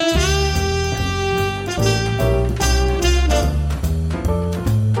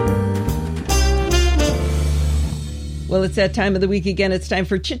it's that time of the week again. It's time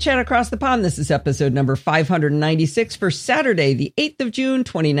for Chit Chat Across the Pond. This is episode number 596 for Saturday, the 8th of June,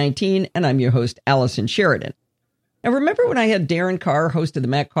 2019. And I'm your host, Allison Sheridan. Now, remember when I had Darren Carr, host of the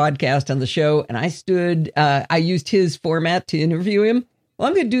Mac Podcast, on the show, and I used his format to interview him? Well,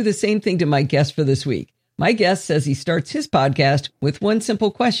 I'm going to do the same thing to my guest for this week. My guest says he starts his podcast with one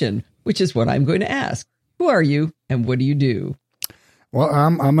simple question, which is what I'm going to ask. Who are you and what do you do? Well,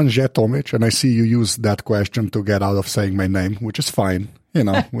 I'm Andrzej Tomic, and I see you use that question to get out of saying my name, which is fine,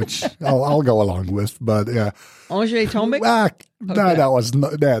 which I'll go along with. But yeah, Andrzej Tomic. No, that was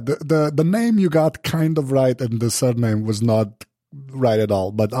not. Yeah, the name you got kind of right, and the surname was not right at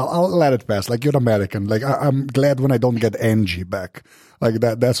all. But I'll let it pass. Like, you're American. Like, I'm glad when I don't get Angie back. Like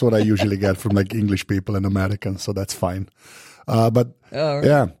that's what I usually get from like English people and Americans. So that's fine. But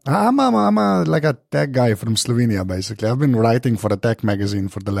yeah, I'm like a tech guy from Slovenia, basically. I've been writing for a tech magazine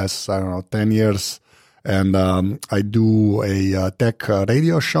for the last, 10 years. And I do a tech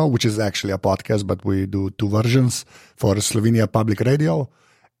radio show, which is actually a podcast, but we do two versions for Slovenia Public Radio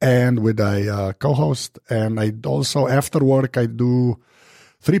and with a co-host. And I also, after work, I do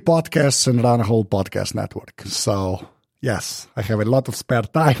 3 podcasts and run a whole podcast network. So, yes, I have a lot of spare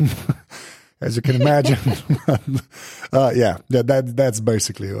time. As you can imagine. That's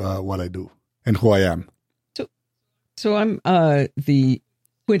basically what I do and who I am. So I'm the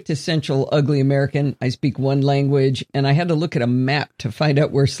quintessential ugly American. I speak one language, and I had to look at a map to find out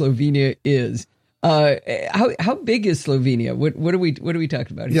where Slovenia is. How big is Slovenia? What are we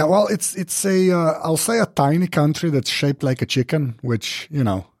talking about here? Yeah, well, it's a I'll say a tiny country that's shaped like a chicken, which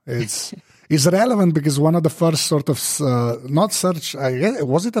it's. Is relevant because one of the first sort of not search.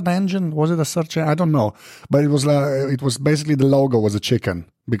 Was it an engine? Was it a search? I don't know, but it was basically the logo was a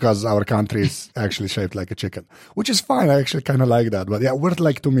chicken because our country is actually shaped like a chicken, which is fine. I actually kind of like that. But yeah, we're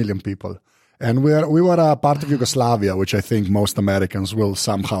like 2 million people, and we were a part of Yugoslavia, which I think most Americans will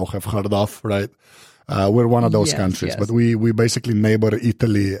somehow have heard of, right? We're one of those countries, but we basically neighbor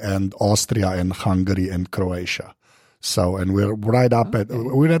Italy and Austria and Hungary and Croatia. So, and we're right up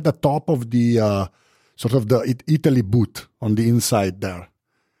we're at the top of the sort of the Italy boot on the inside there.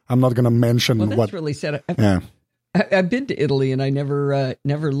 I'm not going to mention what. That's really sad. I've been to Italy and I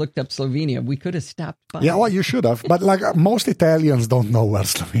never looked up Slovenia. We could have stopped by. Yeah, well, you should have. But like most Italians don't know where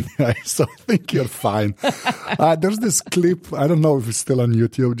Slovenia is, so I think you're fine. There's this clip. I don't know if it's still on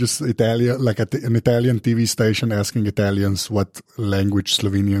YouTube. Just Italian, like an Italian TV station asking Italians what language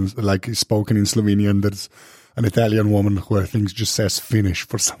Slovenians like is spoken in Slovenia, and there's an Italian woman who I think just says Finnish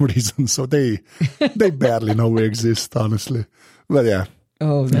for some reason. So they barely know we exist, honestly. But yeah.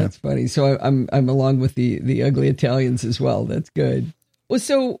 Oh, that's funny. So I'm along with the ugly Italians as well. That's good. Well,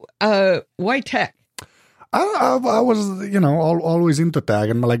 so why tech? I was, always into tech,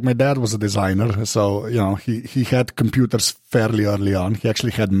 and like my dad was a designer, so he had computers fairly early on. He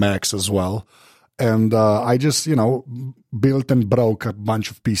actually had Macs as well. And I just, built and broke a bunch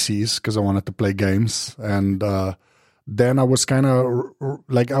of PCs because I wanted to play games. And then I was kind of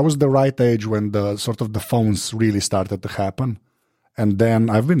like, I was the right age when the sort of the phones really started to happen. And then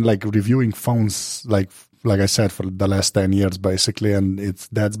I've been like reviewing phones, like I said, for the last 10 years, basically. And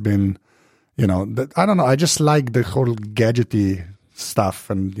that's been, I don't know. I just like the whole gadgety stuff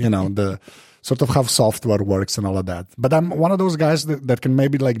and, the sort of how software works and all of that. But I'm one of those guys that can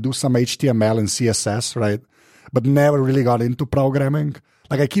maybe like do some HTML and CSS, right? But never really got into programming.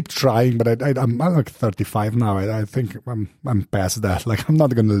 Like I keep trying, but I'm like 35 now. I think I'm past that. Like I'm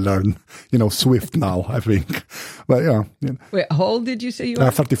not going to learn, Swift now, I think. But yeah. Wait, how old did you say you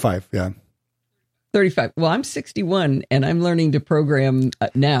are? 35, yeah. 35. Well, I'm 61 and I'm learning to program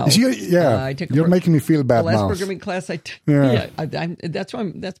now. You're making me feel bad now. The last programming class that's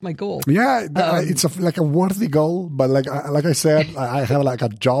my goal. Yeah, it's like a worthy goal, but like I said, I have like a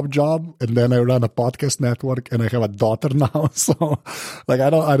job, and then I run a podcast network, and I have a daughter now. So, like I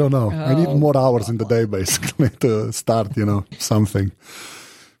don't know. I need more hours in the day basically to start, something.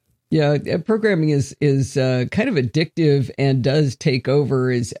 Yeah, programming is kind of addictive and does take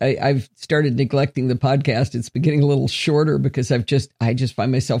over. I've started neglecting the podcast. It's been getting a little shorter because I just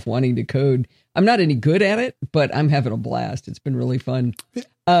find myself wanting to code. I'm not any good at it, but I'm having a blast. It's been really fun.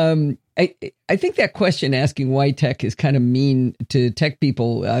 I think that question asking why tech is kind of mean to tech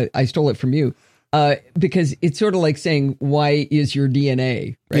people. I stole it from you because it's sort of like saying, why is your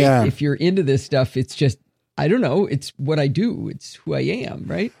DNA? Right? Yeah. If you're into this stuff, it's just, I don't know. It's what I do. It's who I am,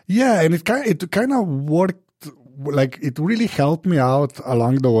 right? Yeah, and it kind of worked like it really helped me out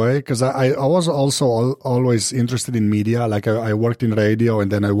along the way, because I was also always interested in media. Like I worked in radio,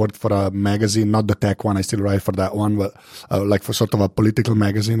 and then I worked for a magazine, not the tech one. I still write for that one, but like for sort of a political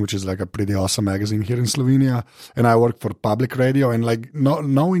magazine, which is like a pretty awesome magazine here in Slovenia. And I worked for public radio, and like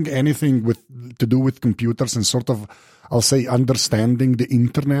knowing anything to do with computers and sort of, I'll say, understanding the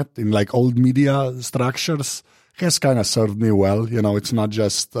internet in like old media structures has kind of served me well. It's not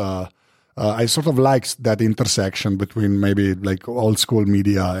just, I sort of liked that intersection between maybe like old school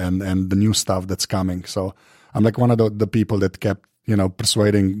media and the new stuff that's coming. So I'm like one of the people that kept,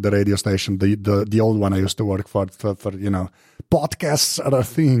 persuading the radio station, the old one I used to work for, podcasts are a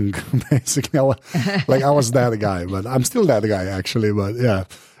thing. Basically, I was that guy, but I'm still that guy actually. But yeah,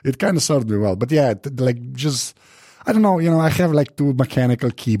 it kind of served me well. But yeah, I don't know, I have like 2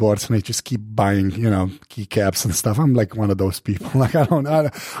 mechanical keyboards, and I just keep buying, keycaps and stuff. I'm like one of those people. Like I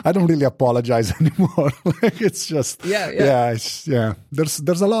don't really apologize anymore. Like it's just, yeah.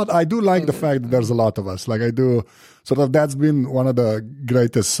 There's a lot. I do like the fact that there's a lot of us. Like I do sort of, that's been one of the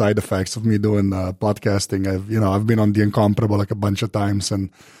greatest side effects of me doing podcasting. I've been on The Incomparable like a bunch of times,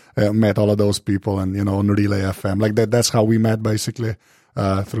 and met all of those people, and, on Relay FM. Like that's how we met basically.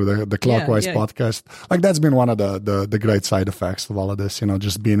 Through the Clockwise podcast. Like that's been one of the great side effects of all of this,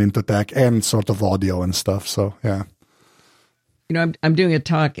 just being into tech and sort of audio and stuff. So yeah. I'm doing a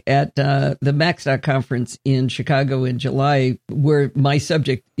talk at the MaxDoc conference in Chicago in July, where my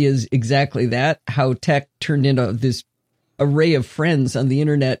subject is exactly that, how tech turned into this array of friends on the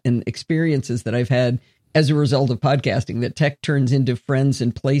internet and experiences that I've had as a result of podcasting, that tech turns into friends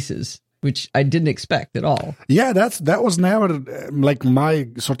and places, which I didn't expect at all. Yeah, that was never like my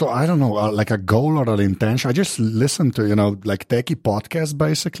sort of, I don't know, like a goal or an intention. I just listened to, like techie podcasts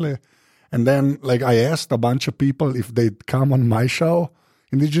basically. And then like I asked a bunch of people if they'd come on my show,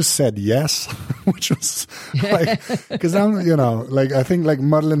 and they just said yes, which was like, because I'm, like I think like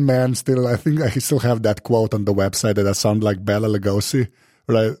Merlin Mann I think I still have that quote on the website that I sound like Bela Lugosi,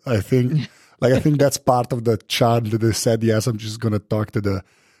 right? I think that's part of the charm that they said yes. I'm just going to talk to the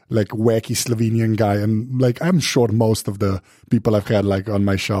like wacky Slovenian guy. And like, I'm sure most of the people I've had like on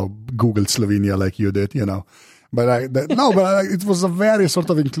my show Googled Slovenia like you did, but it was a very sort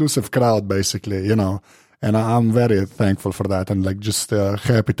of inclusive crowd basically, and I'm very thankful for that, and like just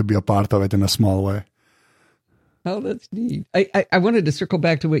happy to be a part of it in a small way. Oh, that's neat. I wanted to circle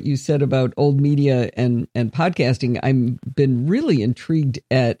back to what you said about old media and podcasting. I've been really intrigued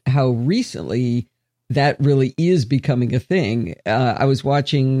at how recently that really is becoming a thing. I was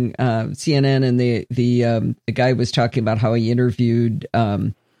watching CNN, and the guy was talking about how he interviewed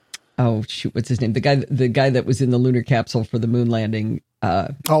what's his name? The guy that was in the lunar capsule for the moon landing.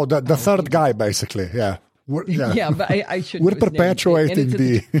 The third guy, basically. Yeah. But I should. We're perpetuating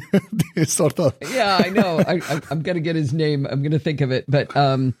the sort of. Yeah, I know. I'm going to get his name. I'm going to think of it. But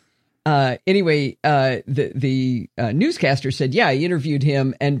anyway, the newscaster said, yeah, I interviewed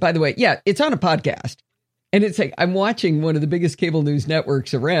him. And by the way, yeah, it's on a podcast. And it's like, I'm watching one of the biggest cable news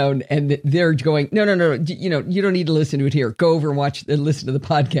networks around, and they're going, no, you don't need to listen to it here. Go over and listen to the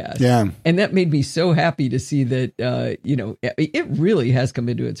podcast. Yeah. And that made me so happy to see that, it really has come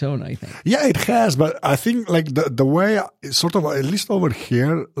into its own, I think. Yeah, it has. But I think like the way sort of, at least over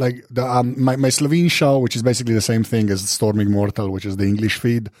here, like my Slovene show, which is basically the same thing as Storming Mortal, which is the English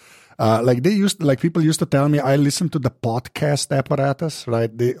feed. People used to tell me I listen to the podcast apparatus,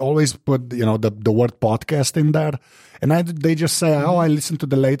 right? They always put, the word podcast in there. And they just say, I listen to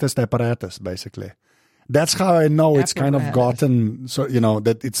the latest apparatus, basically. That's how I know it's kind of gotten, so,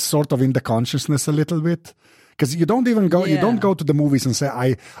 that it's sort of in the consciousness a little bit. Because you don't even go, you don't go to the movies and say,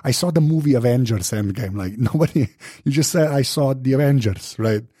 I saw the movie Avengers Endgame. Like nobody, you just say, I saw the Avengers,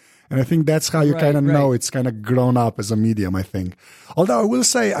 right? And I think that's how you kind of know it's kind of grown up as a medium, I think. Although I will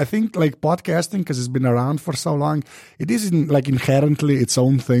say, I think like podcasting, because it's been around for so long, it isn't like inherently its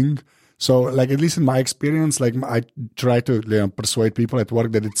own thing. So like, at least in my experience, like I try to persuade people at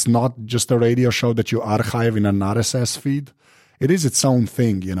work that it's not just a radio show that you archive in an RSS feed. It is its own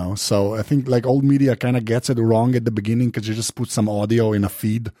thing, So I think like old media kind of gets it wrong at the beginning, because you just put some audio in a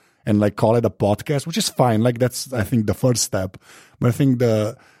feed and like call it a podcast, which is fine. Like that's, I think, the first step. But I think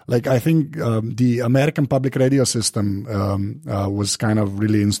the American public radio system was kind of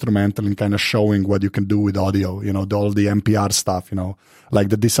really instrumental in kind of showing what you can do with audio, all the NPR stuff, like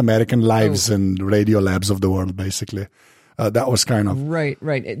the This American Lives and Radio Labs of the world, basically. That was kind of... Right.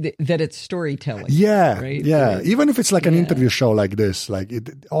 That it's storytelling. Yeah, right? yeah. Even if it's like an interview show like this, like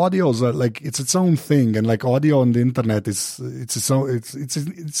audios are like, it's its own thing. And like audio on the internet it's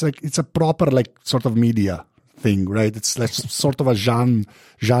a proper like sort of media thing, right? It's like sort of a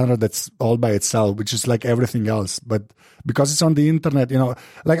genre that's all by itself, which is like everything else. But because it's on the internet,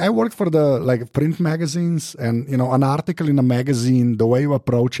 like I worked for the like print magazines, and an article in a magazine, the way you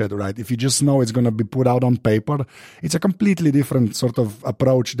approach it, right? If you just know it's going to be put out on paper, it's a completely different sort of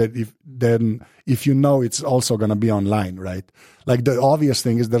approach than if you know it's also going to be online, right? Like the obvious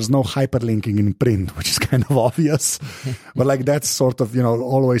thing is there's no hyperlinking in print, which is kind of obvious, but like that's sort of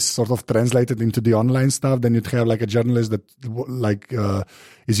always sort of translated into the online stuff. Then you'd have like a journalist that like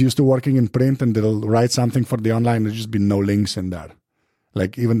is used to working in print, and they'll write something for the online. There'll just be no links in there,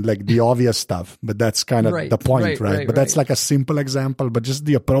 like even like the obvious stuff. But that's kind of the point, right? But that's like a simple example, but just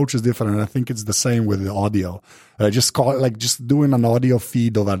the approach is different. And I think it's the same with the audio. Just doing an audio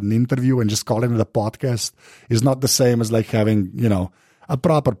feed of an interview and just calling it a podcast is not the same as like having, a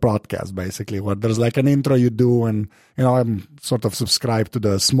proper podcast, basically, where there's like an intro you do. And, I'm sort of subscribed to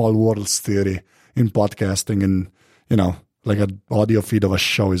the small worlds theory in podcasting, and, like an audio feed of a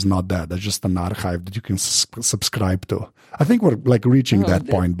show is not that. That's just an archive that you can subscribe to. I think we're like reaching that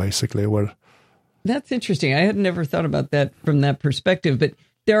point, basically. That's interesting. I had never thought about that from that perspective, but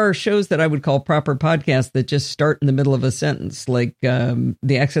there are shows that I would call proper podcasts that just start in the middle of a sentence, like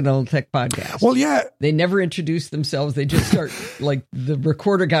the Accidental Tech Podcast. Well, yeah. They never introduce themselves. They just start like the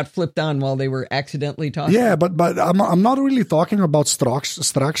recorder got flipped on while they were accidentally talking. Yeah, but I'm not really talking about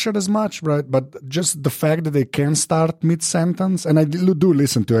structure as much, right? But just the fact that they can start mid-sentence. And I do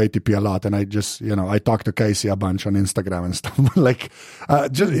listen to ATP a lot. And I just, I talk to Casey a bunch on Instagram and stuff. Like,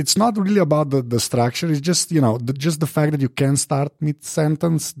 it's not really about the structure. It's just, just the fact that you can start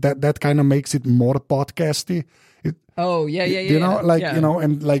mid-sentence. That kind of makes it more podcasty.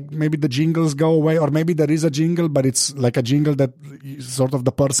 And like maybe the jingles go away, or maybe there is a jingle, but it's like a jingle that sort of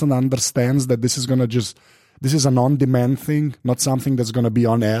the person understands that this is an on-demand thing, not something that's going to be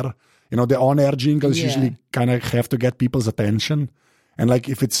on air. The on-air jingles usually kind of have to get people's attention. And like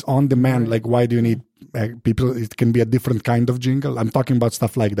if it's on demand, like why do you need people? It can be a different kind of jingle. I'm talking about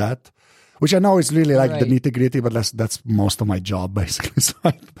stuff like that, which I know is really like the nitty gritty, but that's most of my job basically. So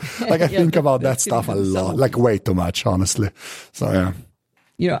I think about that stuff a lot, like way too much, honestly. So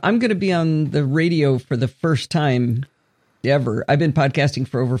yeah. I'm going to be on the radio for the first time ever. I've been podcasting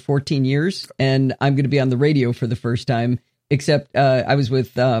for over 14 years, and I'm going to be on the radio for the first time, except I was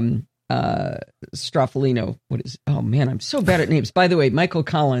with Straffolino. I'm so bad at names. By the way, Michael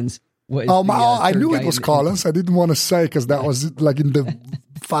Collins was I knew it was Collins. I didn't want to say because that was like in the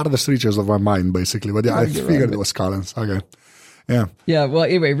farthest reaches of my mind, basically. But I figured it was Collins. Okay. Yeah. Yeah. Well,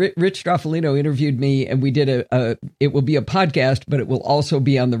 anyway, Rich Straffolino interviewed me, and we did it will be a podcast, but it will also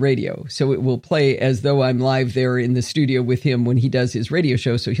be on the radio. So it will play as though I'm live there in the studio with him when he does his radio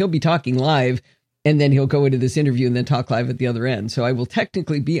show. So he'll be talking live, and then he'll go into this interview and then talk live at the other end. So I will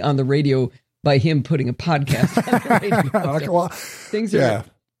technically be on the radio by him putting a podcast on the radio. Things are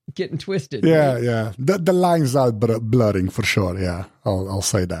getting twisted. Yeah, right? yeah. The lines are blurring for sure. Yeah, I'll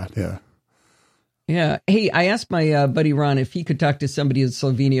say that. Yeah. Yeah. Hey, I asked my buddy Ron if he could talk to somebody in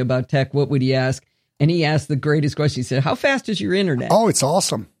Slovenia about tech. What would he ask? And he asked the greatest question. He said, "How fast is your internet?" Oh, it's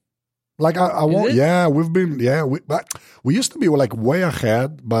awesome. Like I won't. Yeah, we've been. Yeah, we used to be like way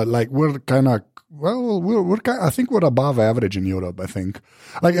ahead, but like we're kind of. Well, I think we're above average in Europe. I think,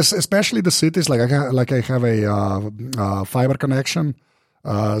 like especially the cities. Like I have a fiber connection.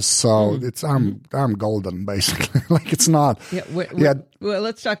 So it's I'm golden basically. Like it's not. Well,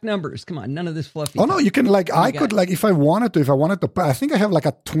 let's talk numbers. Come on, none of this fluffy. Oh no, you can like I could like if I wanted to. I think I have like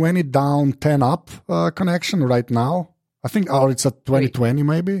a 20 down, 10 up connection right now. I think it's a 2020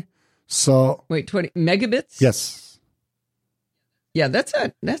 maybe. So wait, 20 megabits? Yes. Yeah, that's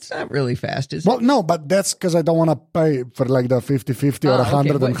not really fast, is it? Well, no, but that's because I don't want to pay for like the 50-50 or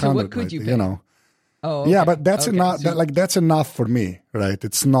 100 and 100. So what could you pay? Oh, okay. Yeah, but that's enough. That's enough for me, right?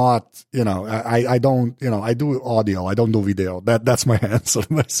 It's not, I don't, I do audio, I don't do video. That's my answer,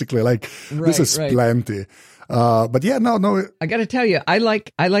 basically. Like this is plenty. But yeah, no. I got to tell you, I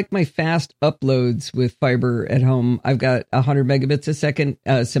like my fast uploads with fiber at home. I've got 100 megabits a second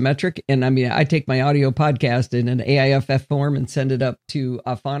symmetric, and I mean, I take my audio podcast in an AIFF form and send it up to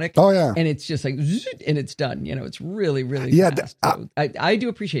Auphonic. Oh yeah, and it's just like, and it's done. It's really fast. So I do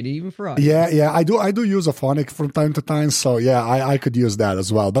appreciate it even for audio. Yeah, I do use Auphonic from time to time. So yeah, I could use that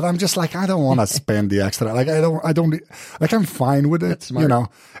as well. But I'm just like, I don't want to spend the extra. Like I don't like I'm fine with it. That's smart.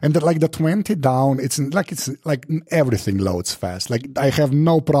 And like the 20 down, it's like everything loads fast. Like I have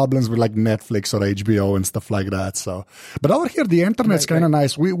no problems with like Netflix or HBO and stuff like that. So, but over here the internet's kind of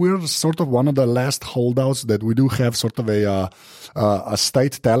nice. We're sort of one of the last holdouts that we do have sort of a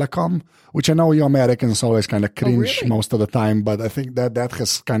state telecom, which I know you Americans always kind of cringe most of the time, but I think that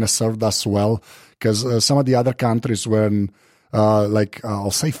has kind of served us well, because some of the other countries when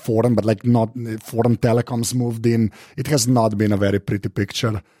I'll say foreign, but like not foreign telecoms moved in, it has not been a very pretty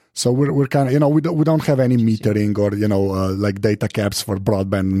picture. So we're kind of, we don't have any metering or, like data caps for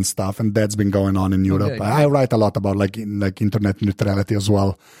broadband and stuff. And that's been going on in Europe. Okay. I write a lot about like internet neutrality as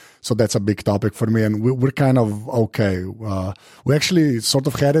well. So that's a big topic for me. And we're kind of okay. We actually sort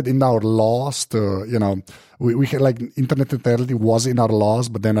of had it in our laws to, we had like internet neutrality was in our laws,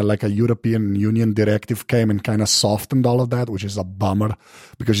 but then like a European Union directive came and kind of softened all of that, which is a bummer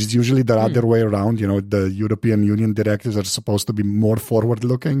because it's usually the other way around. The European Union directives are supposed to be more forward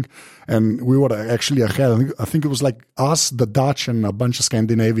looking. And we were actually ahead. I think it was like us, the Dutch, and a bunch of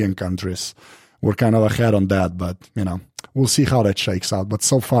Scandinavian countries were kind of ahead on that, but, we'll see how that shakes out, but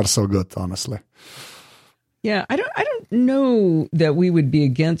so far so good, honestly. Yeah, I don't know that we would be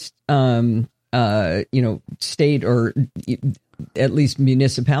against state or at least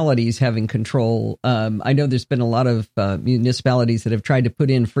municipalities having control. I know there's been a lot of municipalities that have tried to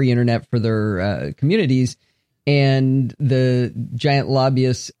put in free internet for their communities, and the giant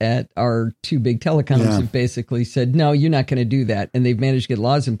lobbyists at our two big telecoms have basically said, no, you're not going to do that. And they've managed to get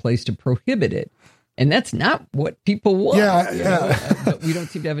laws in place to prohibit it. And that's not what people want. But we don't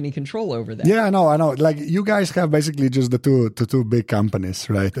seem to have any control over that. Yeah, I know. Like you guys have basically just the two big companies,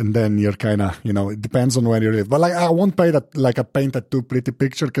 right? And then you're kind of, it depends on where you live. But like I won't paint a too pretty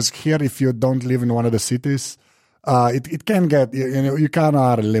picture, because here, if you don't live in one of the cities, it can get, you kind of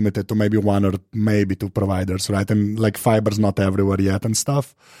are limited to maybe one or maybe two providers, right? And like fiber's not everywhere yet and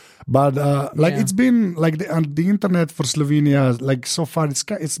stuff. But it's been like the internet for Slovenia, like so far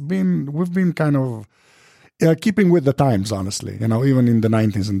we've been kind of keeping with the times, honestly. Even in the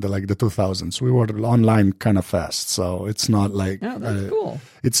 90s and the 2000s, we were online kind of fast. So it's not like that's cool.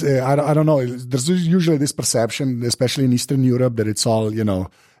 It's I don't know. There's usually this perception, especially in Eastern Europe, that it's all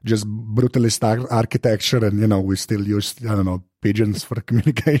just brutalist architecture, and we still use pigeons for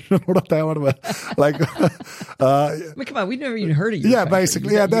communication or whatever. But come on, we've never even heard of you. Yeah,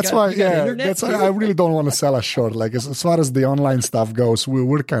 basically, that's why. I really don't want to sell us short. Like as far as the online stuff goes,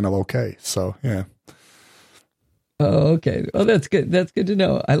 we're kind of okay. So yeah. Oh, okay. Oh, that's good. That's good to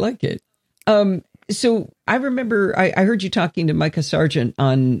know. I like it. So I remember I heard you talking to Micah Sargent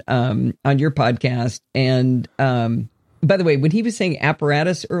on your podcast, and by the way, when he was saying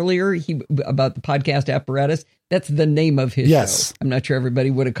apparatus earlier, about the podcast apparatus, that's the name of his show. I'm not sure everybody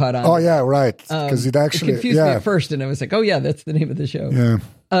would have caught on. Oh yeah, right. Because it confused me at first, and I was like, oh yeah, that's the name of the show. Yeah.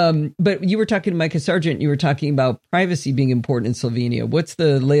 But you were talking to Micah Sargent. You were talking about privacy being important in Slovenia. What's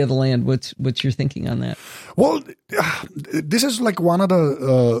the lay of the land? What's your thinking on that? Well, this is like one of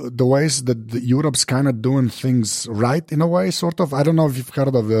the ways that Europe's kind of doing things right in a way, sort of. I don't know if you've heard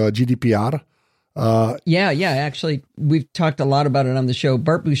of GDPR. Yeah. Actually, we've talked a lot about it on the show.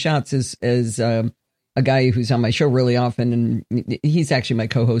 Bart Busschots is a guy who's on my show really often, and he's actually my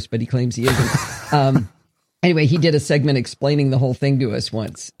co-host, but he claims he isn't. Anyway, he did a segment explaining the whole thing to us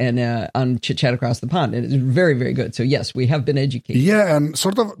once, and on Chit Chat Across the Pond, and it's very, very good. So yes, we have been educated. Yeah, and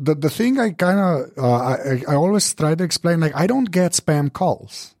sort of the thing I kind of I always try to explain, like I don't get spam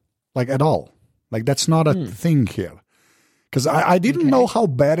calls, like at all. Like that's not a thing here. Because I didn't know how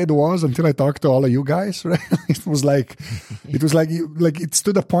bad it was until I talked to all of you guys. Right? It was like it's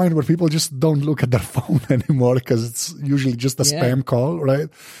to the point where people just don't look at their phone anymore because it's usually just a spam call, right?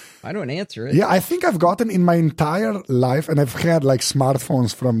 I don't answer it. Yeah, I think I've gotten in my entire life, and I've had like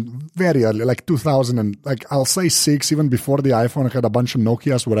smartphones from very early, like 2000 and like I'll say 6, even before the iPhone. I had a bunch of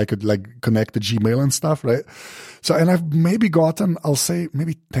Nokias where I could like connect to Gmail and stuff, right? So, and I've maybe gotten, I'll say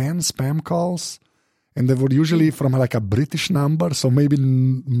maybe 10 spam calls. And they were usually from like a British number, so maybe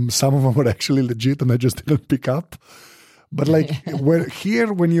some of them were actually legit, and I just didn't pick up. But like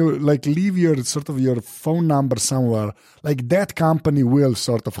when you like leave your sort of your phone number somewhere, like that company will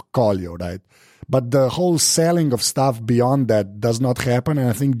sort of call you, right? But the whole selling of stuff beyond that does not happen, and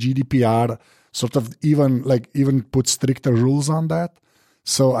I think GDPR sort of even put stricter rules on that.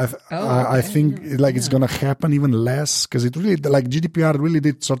 So I think it's going to happen even less, because it really, like GDPR really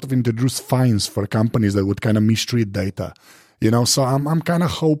did sort of introduce fines for companies that would kind of mistreat data, so I'm kind of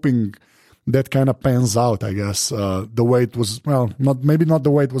hoping that kind of pans out, I guess, the way it was, well, maybe not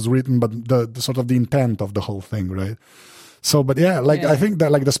the way it was written, but the sort of the intent of the whole thing, right? So, but I think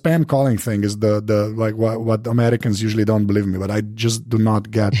that like the spam calling thing is the like what Americans usually don't believe me, but I just do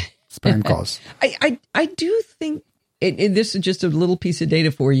not get spam calls. I do think this is just a little piece of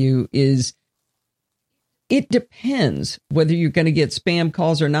data for you. Is it depends whether you're going to get spam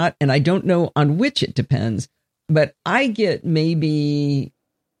calls or not, and I don't know on which it depends. But I get maybe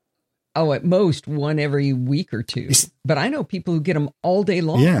at most one every week or two. But I know people who get them all day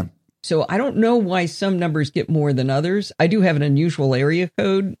long. Yeah. So I don't know why some numbers get more than others. I do have an unusual area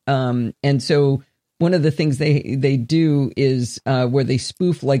code. And so one of the things they do is where they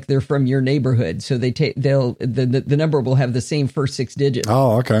spoof like they're from your neighborhood. So the number will have the same first 6 digits.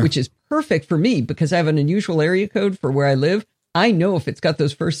 Oh, okay. Which is perfect for me because I have an unusual area code for where I live. I know if it's got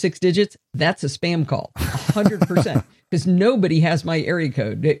those first 6 digits, that's a spam call, 100%, because nobody has my area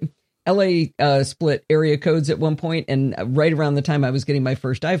code. LA split area codes at one point, and right around the time I was getting my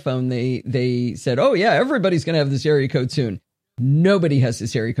first iPhone, they said, "Oh yeah, everybody's going to have this area code soon." Nobody has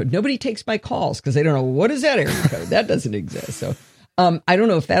this area code. Nobody takes my calls because they don't know what is that area code. That doesn't exist. So I don't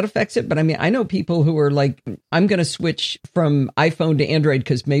know if that affects it, but I mean, I know people who are like, "I'm going to switch from iPhone to Android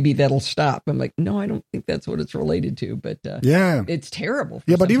because maybe that'll stop." I'm like, no, I don't think that's what it's related to. But yeah, it's terrible. For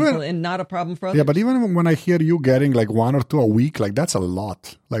yeah, some but even people and not a problem for others. Yeah, but even when I hear you getting like 1 or 2 a week, like that's a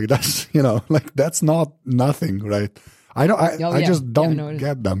lot. Like that's like that's not nothing, right? I don't. I just don't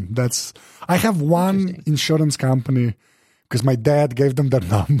get them. I have one insurance company because my dad gave them their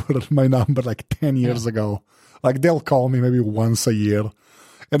my number like 10 years ago. Like they'll call me maybe once a year,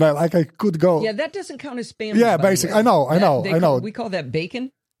 and I could go. Yeah, that doesn't count as spam. Yeah, basically, I know. We call that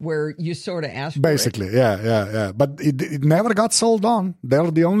bacon, where you sort of ask. Basically, yeah. But it never got sold on.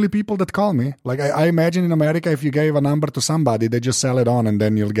 They're the only people that call me. Like I imagine in America, if you gave a number to somebody, they just sell it on, and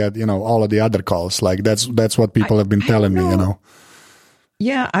then you'll get all of the other calls. Like that's what people have been telling me.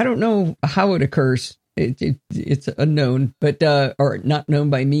 Yeah, I don't know how it occurs. It's unknown, but or not known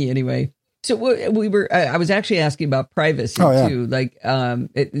by me anyway. So I was actually asking about privacy too. Like,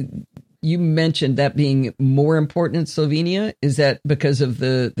 you mentioned that being more important in Slovenia. Is that because of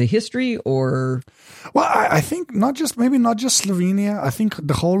the history or? Well, I think maybe not just Slovenia. I think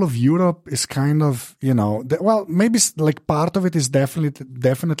the whole of Europe is kind of, maybe like part of it is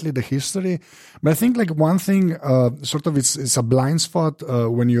definitely the history. But I think like one thing sort of it's a blind spot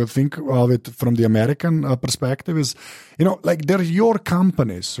when you think of it from the American perspective is, like they're your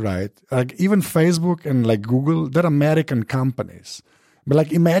companies, right? Like even Facebook and like Google, they're American companies. But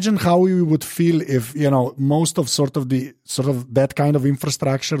like, imagine how you would feel if, most of that kind of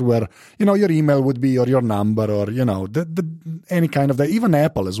infrastructure where, your email would be or your number or, any kind of that, even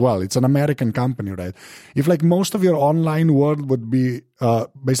Apple as well. It's an American company, right? If like most of your online world would be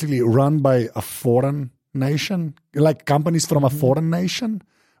basically run by a foreign nation, like companies from a foreign nation,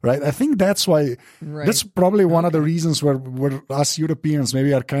 right? I think that's why, that's probably one of the reasons where us Europeans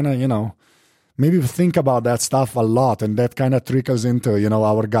maybe are kind of, maybe think about that stuff a lot, and that kind of trickles into,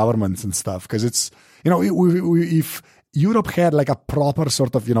 our governments and stuff. Because it's, if Europe had like a proper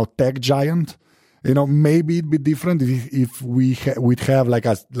sort of, tech giant, maybe it'd be different if we'd have like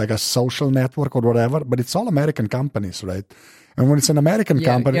a social network or whatever, but it's all American companies, right? And when it's an American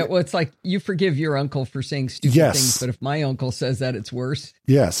company... Yeah, well, it's like you forgive your uncle for saying stupid things, but if my uncle says that, it's worse.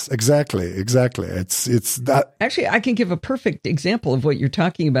 Yes, exactly. It's that... Actually, I can give a perfect example of what you're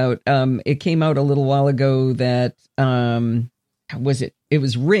talking about. It came out a little while ago that, it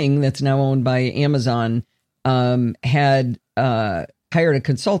was Ring, that's now owned by Amazon, had hired a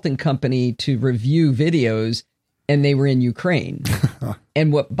consulting company to review videos, and they were in Ukraine.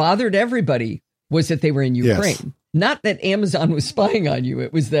 And what bothered everybody was that they were in Ukraine. Yes. Not that Amazon was spying on you.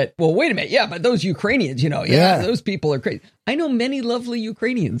 It was that, well, wait a minute. Yeah, but those Ukrainians, those people are crazy. I know many lovely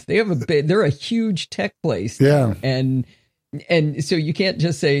Ukrainians. They're a huge tech place. Yeah. And so you can't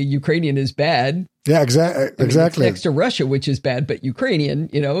just say Ukrainian is bad. Yeah, exactly. It's next to Russia, which is bad, but Ukrainian,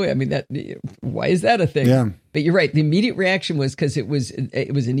 why is that a thing? Yeah. But you're right. The immediate reaction was because it was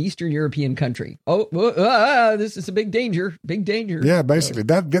an Eastern European country. This is a big danger. Yeah, basically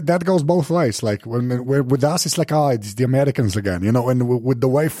that goes both ways. Like when we're with us, it's like, it's the Americans again, and with the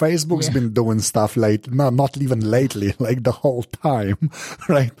way Facebook's been doing stuff not even lately, like the whole time,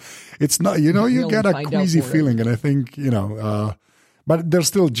 right? It's not, you get a queasy feeling, and I think, but they're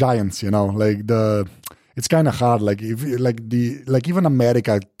still giants, it's kind of hard. Like if even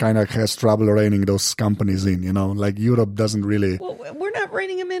America kind of has trouble reining those companies in. Like Europe doesn't really. Well, we're not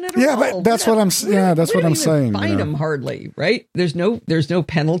reining them in at all. Yeah, but that's what I'm saying. Find them hardly, right? There's no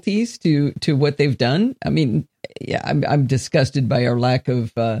penalties to what they've done. I mean, yeah, I'm disgusted by our lack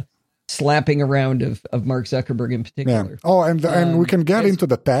of slapping around of Mark Zuckerberg in particular. Yeah. Oh, and we can get into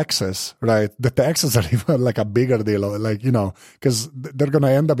the taxes, right? The taxes are even like a bigger deal, like, because they're going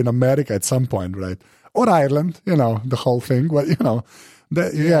to end up in America at some point, right? Or Ireland, the whole thing. But,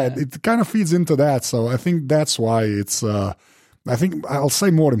 It kind of feeds into that. So I think that's why it's. I think I'll say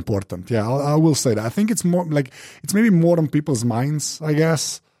more important. Yeah, I will say that. I think it's more like it's maybe more on people's minds, I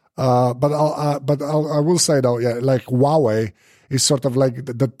guess. But I will say though, yeah, like Huawei is sort of like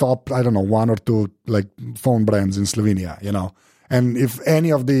the top, I don't know, one or two like phone brands in Slovenia, you know. And if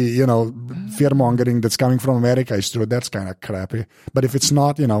any of the, you know, fear mongering that's coming from America is true, that's kind of crappy. But if it's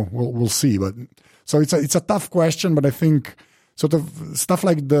not, you know, we'll see. But so it's a tough question, but I think sort of stuff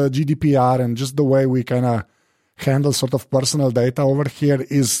like the GDPR and just the way we kind of handle sort of personal data over here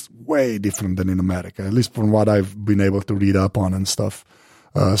is way different than in America, at least from what I've been able to read up on and stuff.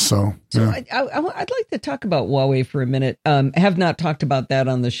 So yeah. I'd like to talk about Huawei for a minute. I have not talked about that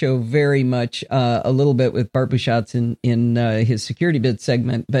on the show very much, a little bit with Bart Busschots in his Security Bit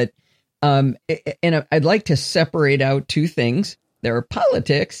segment, but and I'd like to separate out two things. There are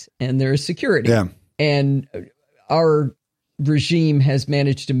politics and there is security. Yeah. And our regime has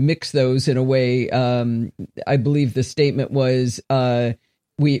managed to mix those in a way. I believe the statement was,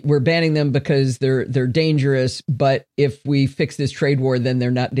 we're banning them because they're dangerous, but if we fix this trade war, then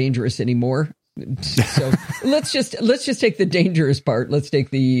they're not dangerous anymore. So let's just take the dangerous part. Let's take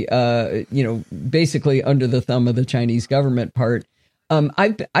the basically under the thumb of the Chinese government part.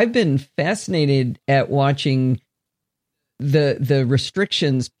 I've been fascinated at watching the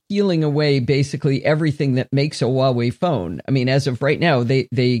restrictions peeling away basically everything that makes a Huawei phone. I mean, as of right now, they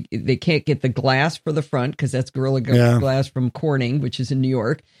can't get the glass for the front because that's Gorilla Glass from Corning, which is in New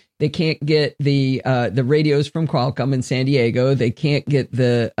York. They can't get the radios from Qualcomm in San Diego. They can't get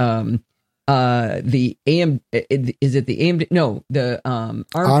the ARM. Is it the AMD? No, the ARM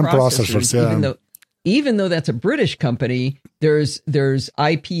processors. Yeah. Even though that's a British company, there's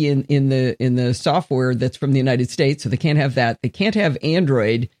IP in the software that's from the United States, so they can't have that. They can't have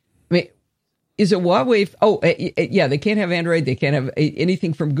Android. I mean, is it Huawei? Oh, yeah, they can't have Android. They can't have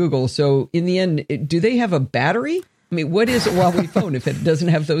anything from Google. So in the end, do they have a battery? I mean, what is a Huawei phone if it doesn't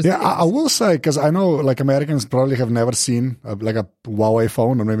have those things? I will say, because I know like Americans probably have never seen like a Huawei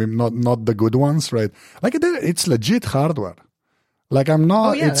phone, or maybe not the good ones, right? Like it's legit hardware. Like I'm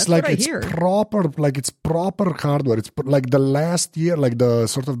not, it's like it's proper, like it's proper hardware. It's like the last year, like the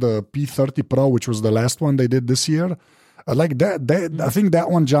sort of the P30 Pro, which was the last one they did this year. Like that, I think that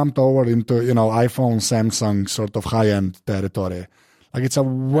one jumped over into, you know, iPhone, Samsung sort of high-end territory. Like it's a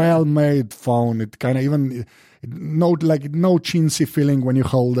well-made phone. It kind of even no chintzy feeling when you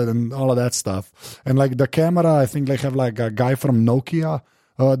hold it and all of that stuff. And like the camera, I think they have like a guy from Nokia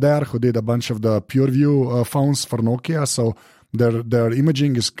there who did a bunch of the PureView phones for Nokia. So their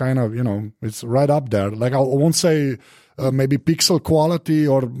imaging is kind of, you know, it's right up there. Like I won't say maybe pixel quality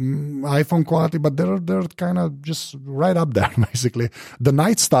or iPhone quality, but they're kind of just right up there, basically. The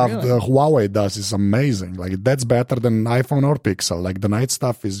night stuff the Huawei does is amazing. Like that's better than iPhone or Pixel. Like the night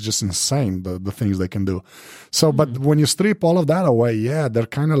stuff is just insane, the things they can do. So, but when you strip all of that away, yeah, they're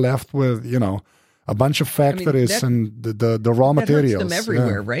kind of left with, you know, a bunch of factories and the raw materials. That hurts them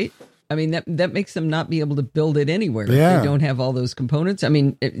everywhere, right? I mean, that makes them not be able to build it anywhere if they don't have all those components. I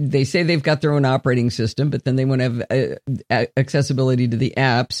mean, they say they've got their own operating system, but then they want to have accessibility to the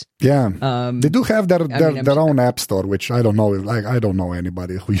apps. Yeah, they do have their own app store, which I don't know. Like I don't know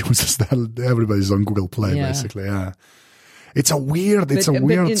anybody who uses that. Everybody's on Google Play, basically. Yeah, it's a weird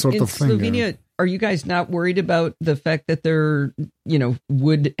sort of thing. Slovenia, are you guys not worried about the fact that they're, you know,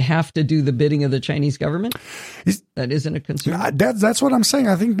 would have to do the bidding of the Chinese government? That isn't a concern. That's what I'm saying.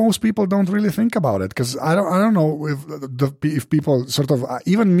 I think most people don't really think about it because I don't know if people sort of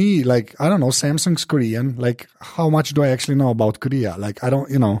even me, like I don't know, Samsung's Korean. Like how much do I actually know about Korea? Like I don't,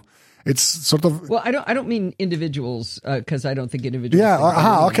 you know. It's sort of I don't mean individuals because I don't think individuals.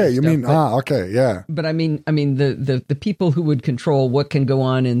 Yeah. Okay. You mean okay. Yeah. But I mean the people who would control what can go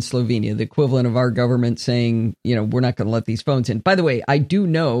on in Slovenia, the equivalent of our government saying, you know, we're not going to let these phones in. By the way, I do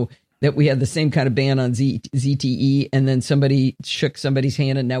know that we had the same kind of ban on ZTE, and then somebody shook somebody's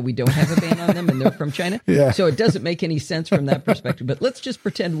hand, and now we don't have a ban on them, and they're from China. Yeah. So it doesn't make any sense from that perspective. But let's just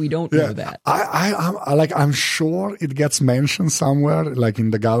pretend we don't know that. I'm sure it gets mentioned somewhere, like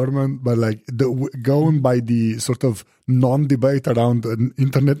in the government, but like going by the sort of non-debate around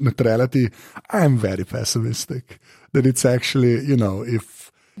internet neutrality, I'm very pessimistic that it's actually, you know, if.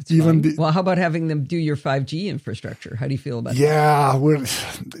 Well, how about having them do your 5G infrastructure? How do you feel about that? Yeah,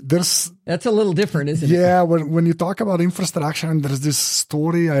 that's a little different, isn't it? Yeah, when you talk about infrastructure, and there's this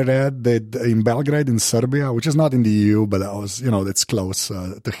story I read that in Belgrade in Serbia, which is not in the EU, but that was, you know, that's close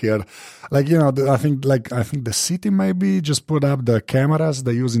to here. Like, you know, I think the city maybe just put up the cameras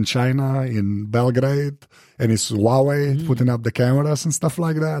they use in China in Belgrade, and it's Huawei putting up the cameras and stuff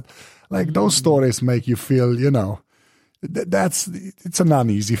like that. Like those stories make you feel, you know. it's an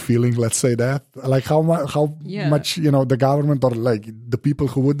uneasy feeling. Let's say that. Like how much the government or like the people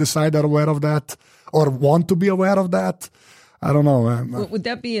who would decide are aware of that or want to be aware of that. I don't know. Well, would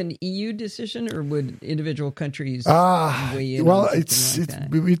that be an EU decision, or would individual countries weigh in? Well,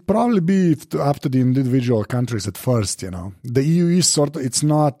 it'd probably be up to the individual countries at first. The EU is it's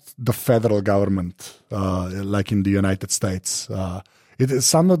not the federal government like in the United States.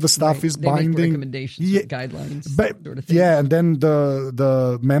 Some of the stuff is they binding. make recommendations, guidelines, sort of thing. Yeah, and then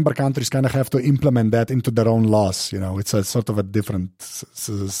the member countries kind of have to implement that into their own laws. It's a sort of a different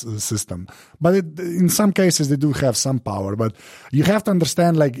system. But in some cases, they do have some power. But you have to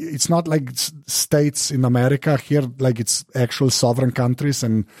understand, like, it's not like states in America here, like it's actual sovereign countries,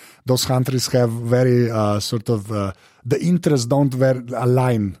 and those countries have very the interests don't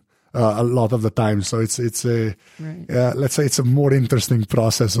align. A lot of the time, so it's a let's say it's a more interesting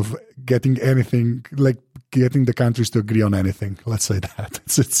process of getting anything, like getting the countries to agree on anything. Let's say that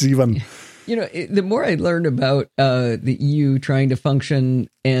it's even. The more I learn about the EU trying to function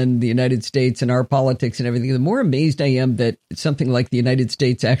and the United States and our politics and everything, the more amazed I am that something like the United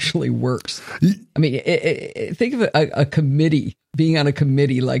States actually works. I mean, think of a committee, being on a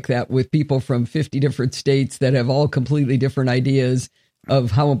committee like that with people from 50 different states that have all completely different ideas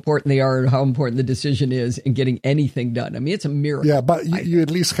of how important they are and how important the decision is and getting anything done. I mean, it's a miracle. Yeah, but you at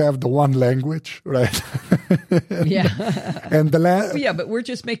least have the one language, right? Yeah. And yeah, but we're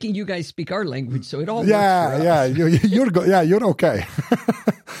just making you guys speak our language, so it all works for us. You're okay.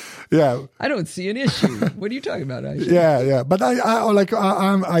 Yeah. I don't see an issue. What are you talking about, Aisha? Yeah. But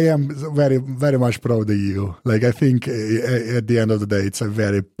I am very, very much pro the EU. Like, I think at the end of the day, it's a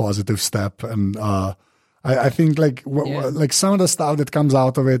very positive step, and I think like some of the stuff that comes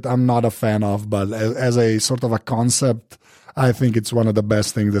out of it, I'm not a fan of, but as a sort of a concept, I think it's one of the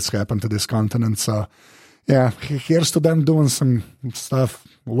best things that's happened to this continent. So, yeah, here's to them doing some stuff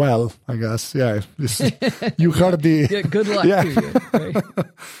well, I guess. Yeah, you heard the good luck to you. Right?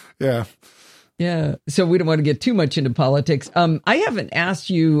 Yeah. Yeah. So we don't want to get too much into politics. I haven't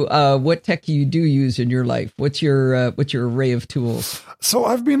asked you what tech you do use in your life. What's your array of tools? So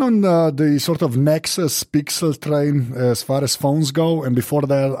I've been on the sort of Nexus Pixel train as far as phones go. And before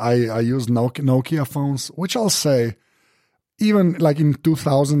that, I used Nokia phones, which I'll say, even like in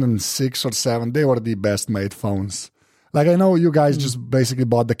 2006 or 7, they were the best made phones. Like, I know you guys just basically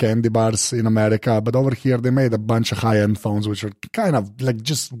bought the candy bars in America, but over here they made a bunch of high-end phones, which are kind of like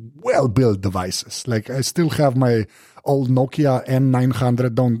just well-built devices. Like, I still have my old Nokia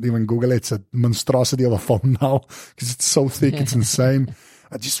N900. Don't even Google it. It's a monstrosity of a phone now because it's so thick. It's insane.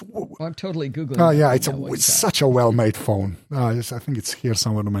 I'm totally Googling. Oh, yeah, it's such a well-made phone. I think it's here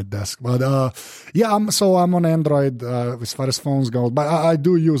somewhere on my desk. But I'm on Android as far as phones go. But I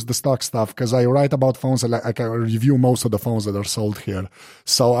do use the stock stuff because I write about phones. I can review most of the phones that are sold here.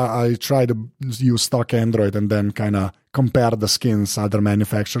 So I try to use stock Android and then kind of compare the skins other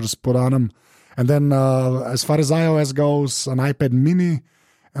manufacturers put on them. And then as far as iOS goes, an iPad mini.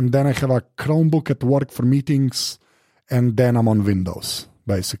 And then I have a Chromebook at work for meetings. And then I'm on Windows.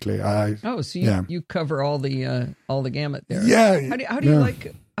 Basically, you cover all the gamut there. Yeah. How do you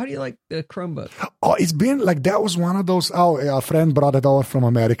like the Chromebook? Oh, it's been like that was one of those. Oh, a friend brought it over from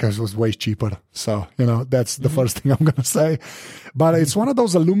America. It was way cheaper. So that's the first thing I'm gonna say. But it's one of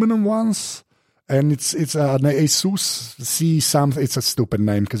those aluminum ones, and it's an Asus C something. It's a stupid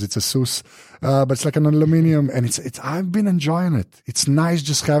name because it's Asus, but it's like an aluminum, and it's. I've been enjoying it. It's nice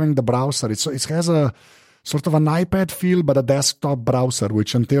just having the browser. It has a sort of an iPad feel, but a desktop browser,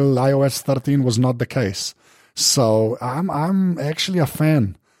 which until iOS 13 was not the case. So I'm actually a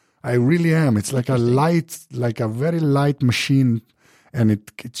fan. I really am. It's like a very light machine, and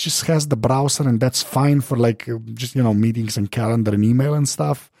it just has the browser, and that's fine for like just meetings and calendar and email and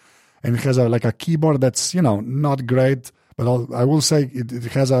stuff. And it has a keyboard that's not great, but I will say it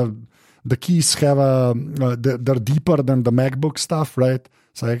has the keys have they're deeper than the MacBook stuff, right?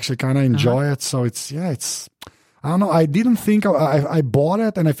 So I actually kind of enjoy it. So it's I don't know. I didn't think I bought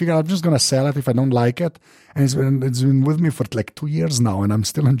it, and I figured I'm just gonna sell it if I don't like it. And it's been with me for like 2 years now, and I'm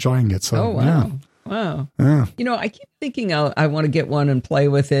still enjoying it. So wow. Yeah. I keep thinking I want to get one and play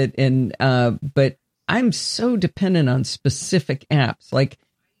with it, and but I'm so dependent on specific apps. Like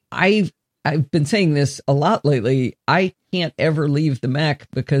I've been saying this a lot lately. I can't ever leave the Mac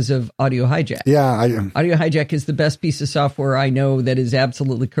because of Audio Hijack. Yeah, I am. Audio Hijack is the best piece of software I know that is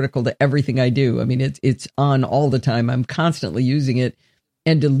absolutely critical to everything I do. I mean, it's on all the time. I'm constantly using it.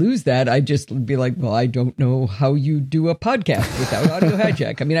 And to lose that, I just be like, well, I don't know how you do a podcast without Audio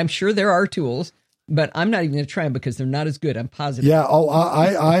Hijack. I mean, I'm sure there are tools. but I'm not even going to try them because they're not as good. I'm positive. Yeah. Oh,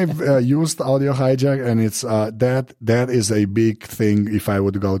 I've used Audio Hijack, and it's that is a big thing. If I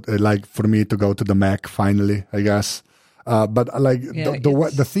would go, like for me to go to the Mac finally, I guess. But like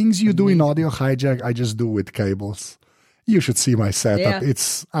the things you do in Audio Hijack, I just do with cables. You should see my setup. Yeah.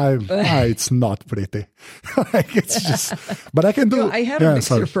 It's not pretty. Like it's just, but I can do. I had a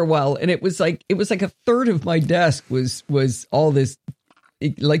mixer for a while, and it was like a third of my desk was all this,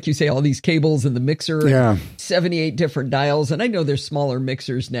 like you say, all these cables and the mixer. Yeah. 78 different dials, and I know there's smaller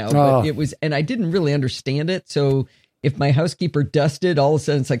mixers now, but it was, and I didn't really understand it, so. If my housekeeper dusted, all of a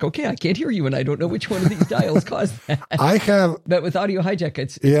sudden it's like, okay, I can't hear you, and I don't know which one of these dials caused that. But with Audio Hijack,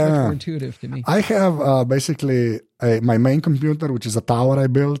 it's much more intuitive to me. I have basically my main computer, which is a tower I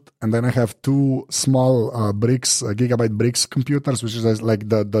built, and then I have two small Gigabyte Bricks computers, which is like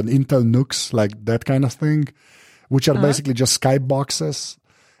the Intel NUCs, like that kind of thing, which are basically just Skype boxes.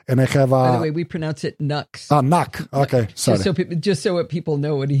 And I have by the way, we pronounce it NUCs. NUC. Okay, sorry. Just so people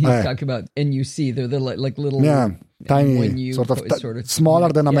know what he's talking about. NUC, they're like little, tiny, sort of smaller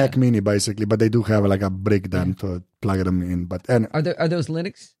than a Mac Mini, basically. But they do have like a brick then to plug them in. But are those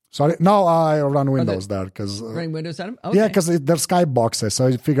Linux? Sorry, no, I run Windows there because running Windows on them. Okay. Yeah, because they're Skype boxes, so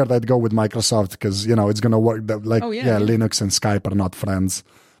I figured I'd go with Microsoft because it's gonna work. Linux and Skype are not friends.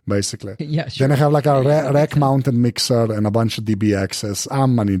 Basically. Yeah, sure. Then I have like a rack-mounted mixer and a bunch of DBXs.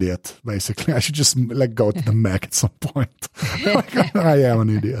 I'm an idiot, basically. I should just like go to the Mac at some point. I am an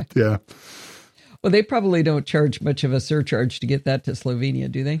idiot, yeah. Well, they probably don't charge much of a surcharge to get that to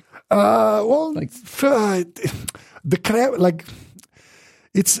Slovenia, do they?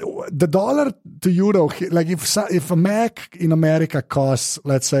 It's the dollar to euro. Like if a Mac in America costs,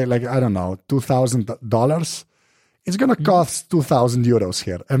 let's say, like I don't know, $2,000. It's going to cost 2,000 euros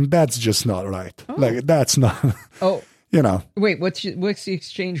here, and that's just not right. Oh. Like that's not. Oh, Wait, what's the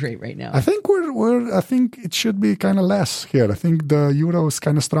exchange rate right now? I think I think it should be kind of less here. I think the euro is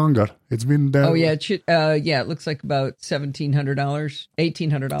kind of stronger. It's been there. Oh yeah, it should. It looks like about $1,700,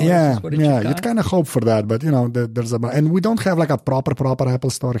 $1,800. Yeah, is what it should you'd kind of hope for that, but there's and we don't have like a proper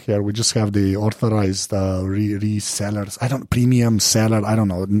Apple Store here. We just have the authorized resellers. Premium seller. I don't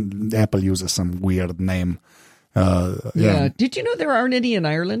know. Apple uses some weird name. Did you know there aren't any in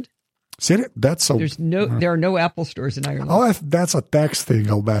Ireland? There are no Apple stores in Ireland. Oh, that's a tax thing,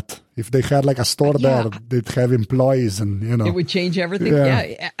 I'll bet. If they had like a store there, they'd have employees and, It would change everything.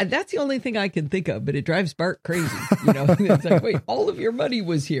 Yeah. That's the only thing I can think of, but it drives Bart crazy. It's like, wait, all of your money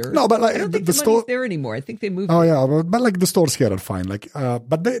was here. No, but like I don't think the money's there anymore. I think they moved. Oh, yeah. But like the stores here are fine. Like,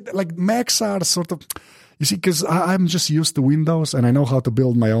 but they, like Macs are sort of, you see, because I'm just used to Windows and I know how to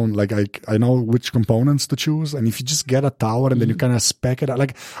build my own, like I know which components to choose. And if you just get a tower and then you kind of spec it out,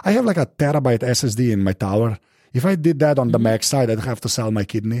 like I have like a terabyte SSD in my tower. If I did that on the Mac side, I'd have to sell my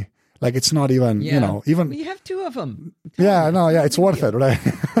kidney. Like it's not even, even. You have two of them. It's worth it, right?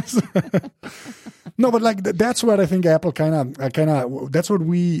 No, but like that's where I think Apple kind of that's where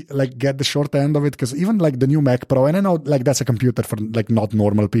we like get the short end of it, because even like the new Mac Pro, and I know like that's a computer for like not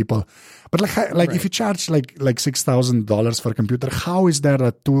normal people, but like if you charge like $6,000 for a computer, how is there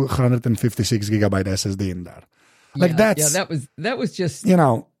a 256 gigabyte SSD in there? Like that was just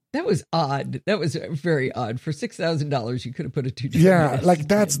That was odd. That was very odd. For $6,000, you could have put a 2 GB. Yeah, like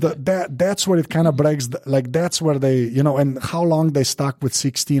that's where it kind of breaks. That's where they, and how long they stuck with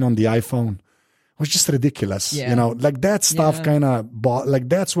 16 on the iPhone was just ridiculous. Yeah. Like that stuff kind of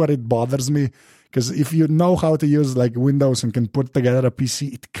that's where it bothers me. Because if you know how to use like Windows and can put together a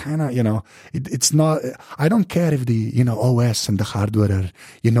PC, it kind of, it's not, I don't care if the, OS and the hardware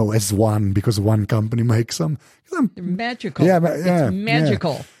are, as one, because one company makes them. They're magical. It's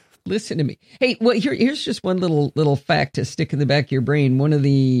magical. Yeah. Listen to me. Hey, well, here's just one little fact to stick in the back of your brain. One of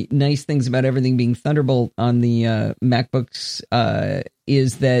the nice things about everything being Thunderbolt on the MacBooks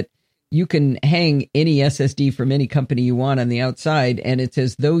is that you can hang any SSD from any company you want on the outside, and it's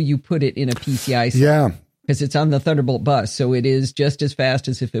as though you put it in a PCI slot. Yeah. Because it's on the Thunderbolt bus, so it is just as fast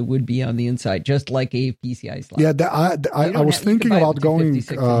as if it would be on the inside, just like a PCI slot. Yeah, I was thinking about going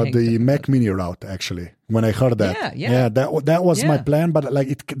the Mac Mini route, actually, when I heard that. Yeah, that was my plan, but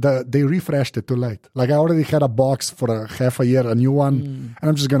like they refreshed it too late. Like I already had a box for half a year, a new one, and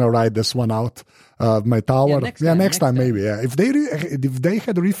I'm just going to ride this one out. My tower. Next time maybe. Yeah, if they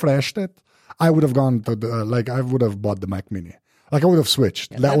had refreshed it, I would have gone to I would have bought the Mac Mini. Like I would have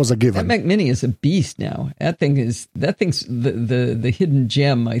switched. That was a given. That Mac Mini is a beast now. That thing's the hidden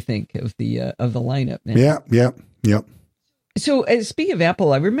gem, I think, of the lineup. Man. Yeah. So speaking of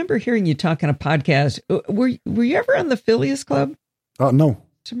Apple, I remember hearing you talk on a podcast. Were you ever on the Phileas Club? No.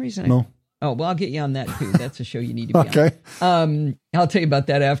 For some reason, no. Oh, well, I'll get you on that too. That's a show you need to be Okay. on. I'll tell you about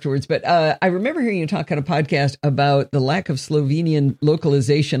that afterwards. But I remember hearing you talk on a podcast about the lack of Slovenian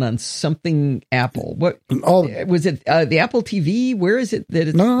localization on something Apple. What was it? The Apple TV? Where is it that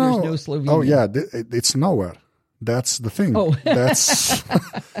there's no Slovenian? Oh, yeah. It's nowhere. That's the thing. Oh, that's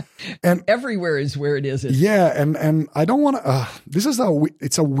and everywhere is where it is. Yeah, and I don't want to. This is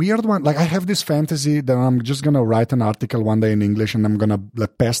it's a weird one. Like I have this fantasy that I'm just gonna write an article one day in English, and I'm gonna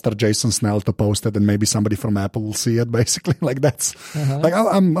pester Jason Snell to post it, and maybe somebody from Apple will see it. Basically, like that's like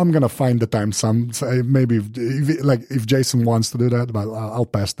I'm gonna find the time. Maybe if Jason wants to do that, but I'll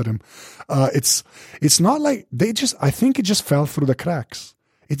pester him. It's not like I think it just fell through the cracks.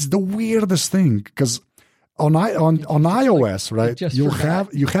 It's the weirdest thing because. On iOS, right?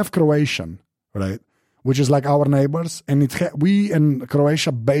 You have Croatian, right? Which is like our neighbors, and we and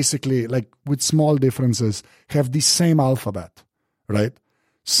Croatia basically, like with small differences, have the same alphabet, right?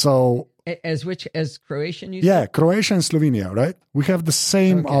 So as Croatian, you said? Croatian and Slovenia, right? We have the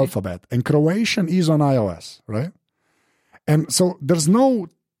same alphabet, and Croatian is on iOS, right? And so there's no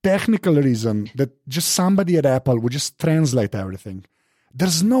technical reason that just somebody at Apple would just translate everything.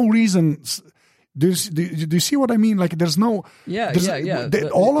 There's no reason. Do you see what I mean? Like, there's no,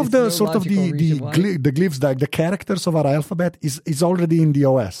 all of the sort of the glyphs, like the characters of our alphabet is already in the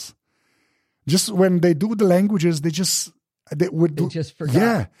OS. Just when they do the languages, they just forgot.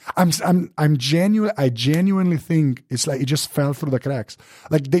 Yeah, I genuinely think it's like it just fell through the cracks.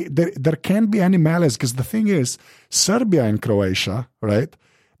 Like there can't be any malice because the thing is, Serbia and Croatia, right?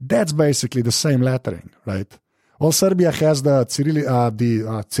 That's basically the same lettering, right? Well, Serbia has the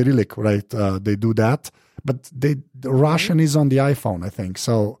Cyrillic, right? They do that, but the Russian is on the iPhone, I think.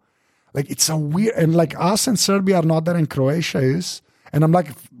 So, like, it's a weird, and like us and Serbia are not there, and Croatia is, and I'm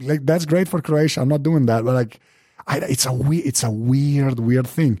like that's great for Croatia. I'm not doing that, but like, it's a weird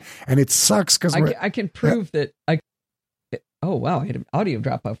thing, and it sucks because I can prove that. Oh wow, I had an audio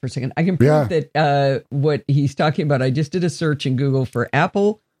drop out for a second. I can prove that what he's talking about. I just did a search in Google for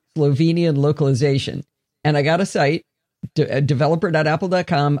Apple Slovenian localization. And I got a site,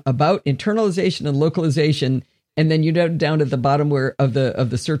 developer.apple.com, about internalization and localization. And then you go down to the bottom of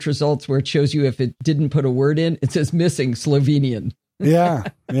the search results where it shows you if it didn't put a word in, it says missing Slovenian. Yeah.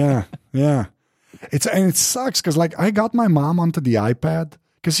 It sucks because like I got my mom onto the iPad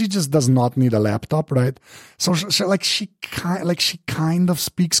because she just does not need a laptop, right? So she kind of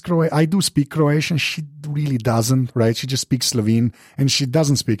speaks Croatian. I do speak Croatian. She really doesn't, right? She just speaks Slovene and she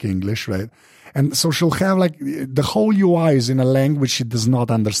doesn't speak English, right? And so she'll have like the whole UI is in a language she does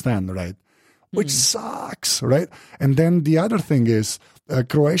not understand, right? Which sucks, right? And then the other thing is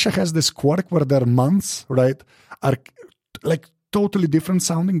Croatia has this quirk where their months, right, are like totally different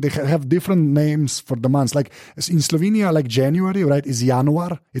sounding. They have different names for the months. Like in Slovenia, like January, right, is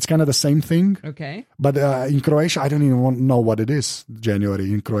Januar. It's kind of the same thing. Okay. But in Croatia, I don't even know what it is,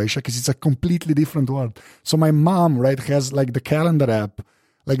 January in Croatia, because it's a completely different word. So my mom, right, has like the calendar app.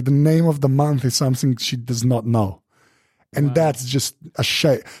 Like the name of the month is something she does not know. And that's just a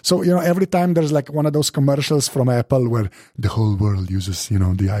shame. So, every time there's like one of those commercials from Apple where the whole world uses, the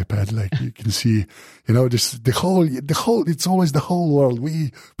iPad, like you can see, just the whole, it's always the whole world.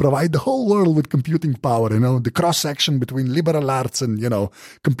 We provide the whole world with computing power, the cross section between liberal arts and,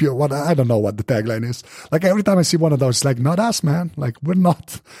 compute. I don't know what the tagline is. Like every time I see one of those, it's like, not us, man. Like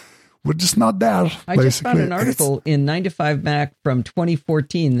we're just not there. I just found an article in 9to5Mac from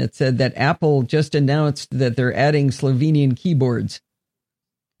 2014 that said that Apple just announced that they're adding Slovenian keyboards.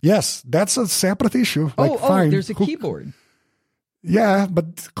 Yes, that's a separate issue. Fine. There's a keyboard. Yeah,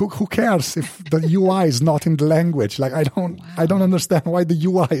 but who cares if the UI is not in the language? Like I don't understand why the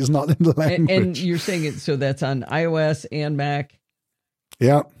UI is not in the language. And you're saying it so that's on iOS and Mac.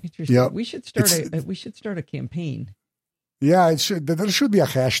 Yeah. Interesting. Yeah. We should start a campaign. Yeah, there should be a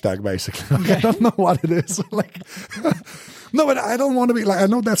hashtag basically. Like, I don't know what it is. Like, no, but I don't want to be like. I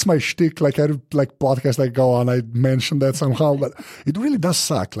know that's my shtick. Like I like podcasts like go on. I mentioned that somehow, but it really does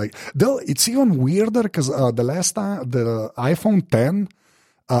suck. Like, it's even weirder because the last time the iPhone 10,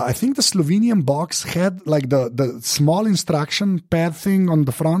 I think the Slovenian box had like the small instruction pad thing on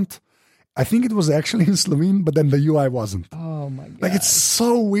the front. I think it was actually in Slovene, but then the UI wasn't. Oh my god! Like it's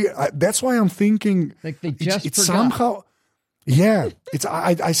so weird. That's why I'm thinking like they just it's somehow. Yeah,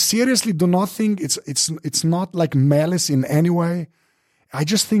 I seriously do not think it's not like malice in any way. I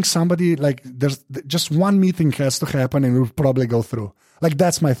just think somebody like there's just one meeting has to happen and we'll probably go through. Like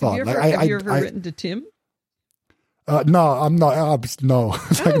that's my thought. Have you ever written to Tim? No, I'm not. No,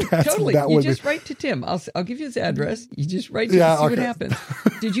 like totally. You just write to Tim. I'll give you his address. You just write to him, see what happens.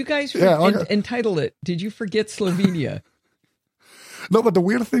 Did you guys entitle it? Did you forget Slovenia? No, but the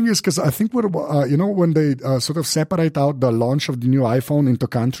weird thing is because I think we're, when they sort of separate out the launch of the new iPhone into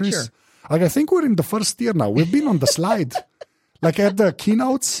countries, Sure. like I think we're in the first tier now. We've been on the slide. Like at the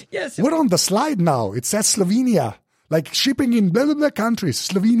keynotes, Yes. we're on the slide now. It says Slovenia. Like shipping in blah, blah, blah countries.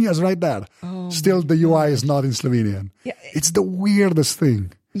 Slovenia is right there. Oh, Still, the UI is not in Slovenian. Yeah. It's the weirdest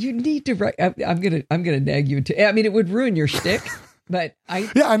thing. You need to write. I'm gonna nag you to. I mean, it would ruin your shtick, but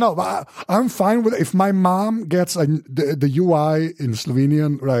Yeah, I know. But I'm fine with it. If my mom gets the UI in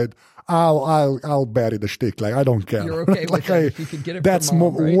Slovenian, right? I'll bury the shtick. Like I don't care. You're okay with like that if you could get it that's from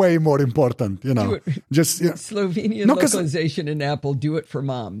mom, right? way more important. You know, Do it. just Slovenian No, 'cause- localization in Apple. Do it for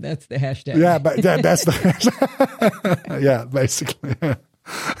mom. That's the hashtag. yeah, but that's the yeah, basically.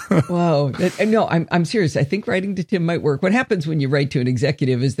 Wow. No, I'm serious. I think writing to Tim might work. What happens when you write to an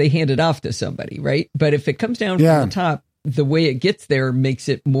executive is they hand it off to somebody, right? But if it comes down Yeah. from the top, the way it gets there makes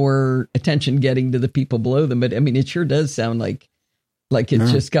it more attention getting to the people below them. But I mean, it sure does sound like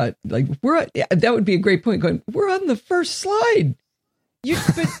it's just got like that would be a great point. Going, we're on the first slide. You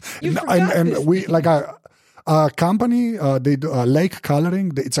forgot and this we thing. like a company they do Lake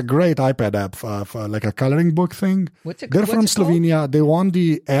Coloring. It's a great iPad app for like a coloring book thing. What's it They're what's from it called? Slovenia. They won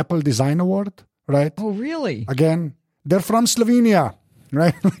the Apple Design Award, right? Oh, really? Again, they're from Slovenia,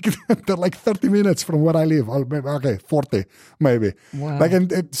 right? They're like 30 minutes from where I live. Okay, 40 maybe. Wow. Like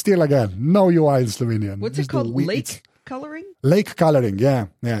and still again, no UI in Slovenian. What's it Just the called? it's Lake coloring? Lake Coloring, yeah.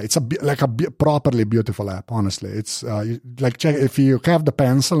 It's a properly beautiful app. Honestly, it's check if you have the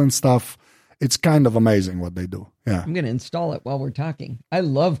pencil and stuff. It's kind of amazing what they do. Yeah, I'm going to install it while we're talking. I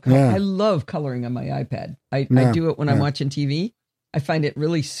love coloring on my iPad. I do it when I'm watching TV. I find it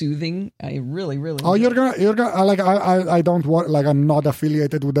really soothing. I really, really. Oh, you're gonna like I don't want like I'm not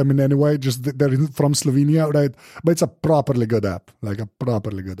affiliated with them in any way. Just they're from Slovenia, right? But it's a properly good app. Like a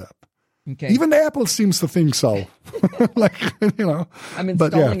properly good app. Okay. Even Apple seems to think so. Like I'm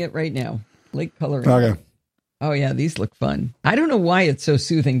installing it right now. Lake coloring. Okay. Oh yeah, these look fun. I don't know why it's so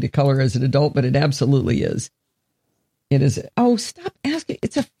soothing to color as an adult, but it absolutely is. It is. Oh, stop asking.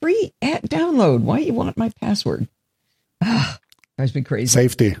 It's a free app download. Why you want my password? Drives me crazy.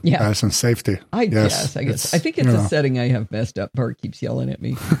 Safety. Yeah. Person safety. I guess. I think it's a setting I have messed up. Bart keeps yelling at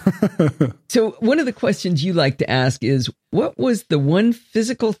me. So one of the questions you like to ask is, what was the one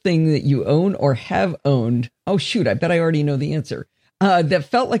physical thing that you own or have owned? Oh, shoot. I bet I already know the answer. That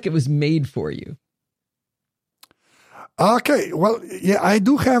felt like it was made for you. Okay, well, yeah, I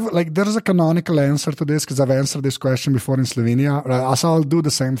do have, like, there's a canonical answer to this because I've answered this question before in Slovenia. Right? So I'll do the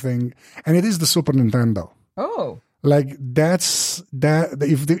same thing. And it is the Super Nintendo. Oh. Like, that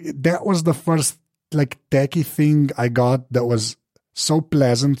was the first, like, techie thing I got that was so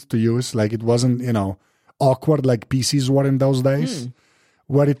pleasant to use. Like, it wasn't, awkward like PCs were in those days.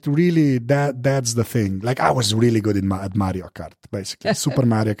 Where it really, that's the thing. Like, I was really good at Mario Kart, basically. Super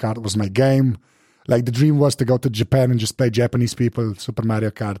Mario Kart was my game. Like, the dream was to go to Japan and just play Japanese people Super Mario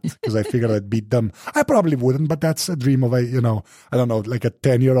Kart because I figured I'd beat them. I probably wouldn't, but that's a dream of I don't know, like a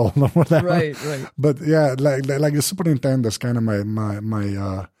 10-year-old or whatever. Right. But yeah, like the Super Nintendo is kind of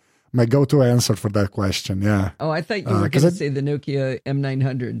my go-to answer for that question. Yeah. Oh, I thought you were going to say the Nokia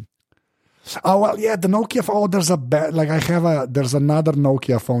M900. Oh, well, yeah, the Nokia phone, there's another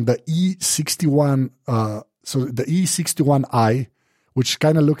Nokia phone, the E61, so the E61i, which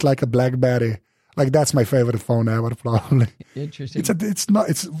kind of looked like a BlackBerry. Like, that's my favorite phone ever, probably. Interesting. It's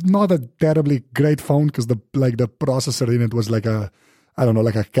not a terribly great phone because the processor in it was like a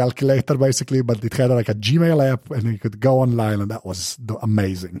calculator basically, but it had like a Gmail app and you could go online, and that was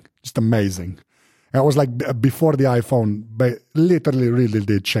amazing, just amazing. And it was like before the iPhone, but literally really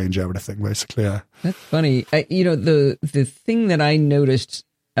did change everything basically. Yeah. That's funny. The thing that I noticed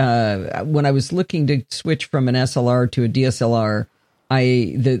when I was looking to switch from an SLR to a DSLR.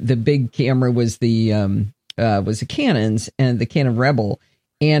 The big camera was the Canon's and the Canon Rebel,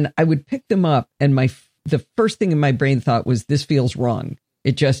 and I would pick them up, and the first thing in my brain thought was, this feels wrong.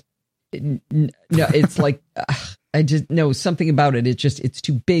 It's like I just know something about it. It's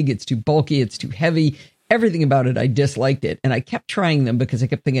too big, it's too bulky, it's too heavy. Everything about it, I disliked it, and I kept trying them because I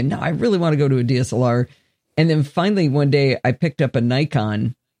kept thinking, no, I really want to go to a DSLR. And then finally one day I picked up a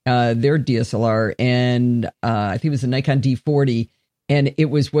Nikon, their DSLR, and I think it was a Nikon D40. And it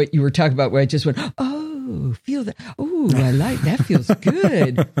was what you were talking about, where I just went, oh, feel that. Oh, I like that. Feels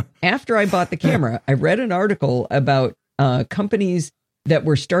good. After I bought the camera, I read an article about companies that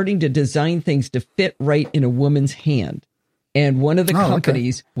were starting to design things to fit right in a woman's hand. And one of the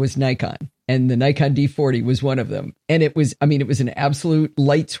companies was Nikon. And the Nikon D40 was one of them. And it was an absolute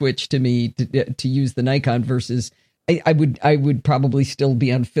light switch to me to use the Nikon versus I would probably still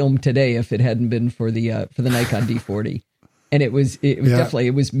be on film today if it hadn't been for the Nikon D40. And it was definitely,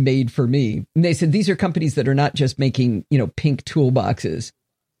 it was made for me. And they said, these are companies that are not just making, pink toolboxes.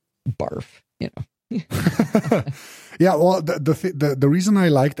 Barf, Yeah, well, the reason I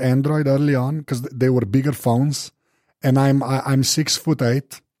liked Android early on, because they were bigger phones, and I'm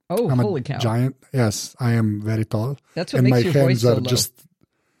 6'8". Oh, I'm holy a cow! giant. Yes, I am very tall. That's what and makes my your voice hands so are low. just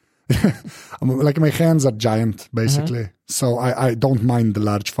like my hands are giant, basically. So I don't mind the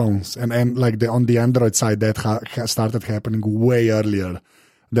large phones, and like on the Android side, that started happening way earlier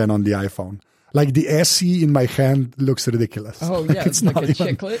than on the iPhone. Like the SE in my hand looks ridiculous. Oh yeah, it's like not a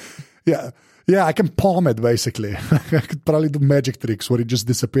even, chiclet. Yeah, I can palm it basically. I could probably do magic tricks where it just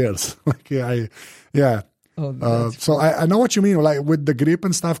disappears. So I know what you mean, like with the grip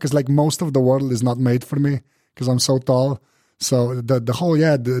and stuff, because like most of the world is not made for me because I'm so tall. So the whole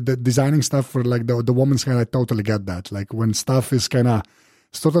the designing stuff for like the woman's hand, I totally get that. Like when stuff is kind of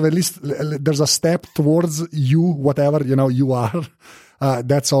sort of, at least there's a step towards you, whatever you are.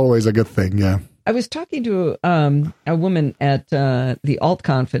 That's always a good thing. Yeah. I was talking to a woman at the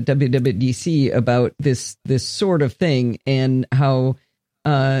AltConf at WWDC about this sort of thing, and how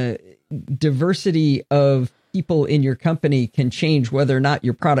diversity of people in your company can change whether or not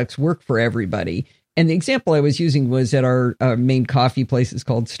your products work for everybody. And the example I was using was at our main coffee place. It's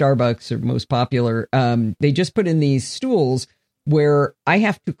called Starbucks, or most popular. They just put in these stools where I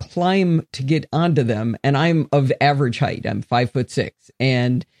have to climb to get onto them, and I'm of average height. I'm 5'6",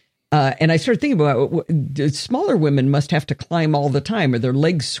 and I started thinking about smaller women must have to climb all the time, or their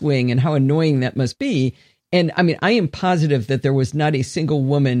legs swing, and how annoying that must be. And I mean, I am positive that there was not a single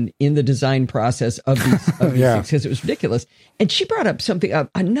woman in the design process of these things, because it was ridiculous. And she brought up something,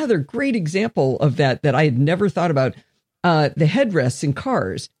 another great example of that I had never thought about, the headrests in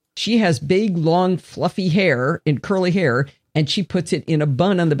cars. She has big, long, fluffy hair and curly hair, and she puts it in a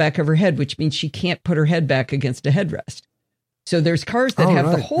bun on the back of her head, which means she can't put her head back against a headrest. So there's cars that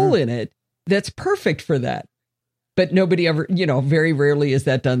have the hole in it that's perfect for that. But nobody ever, very rarely is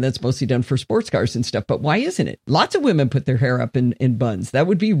that done. That's mostly done for sports cars and stuff. But why isn't it? Lots of women put their hair up in buns. That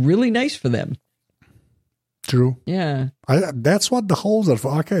would be really nice for them. True. Yeah. That's what the holes are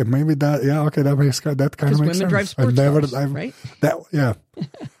for. Okay, maybe that. Yeah. Okay, that kind of makes sense. Because women drive sports cars, right?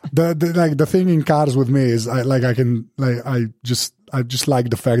 The thing in cars with me is I just like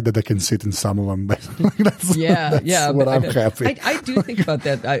the fact that I can sit in some of them. That's what I'm happy. I do think about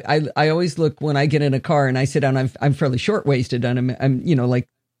that. I always look when I get in a car and I sit down. I'm fairly short waisted, and I'm like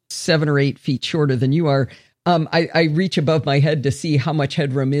 7 or 8 feet shorter than you are. I reach above my head to see how much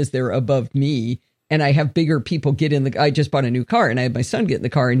headroom is there above me. And I have bigger people get in I just bought a new car, and I had my son get in the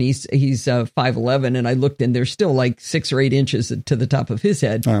car, and he's 5'11", and I looked, and there's still like 6 or 8 inches to the top of his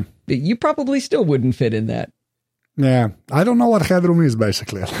head. You probably still wouldn't fit in that. Yeah, I don't know what headroom is,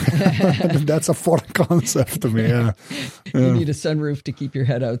 basically. That's a foreign concept to me. Yeah. You need a sunroof to keep your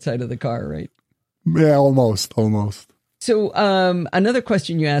head outside of the car, right? Yeah, almost. So another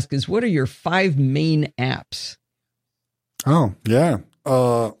question you ask is, what are your 5 main apps? Oh, yeah.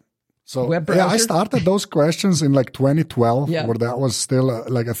 So web browser? I started those questions in like 2012, where that was still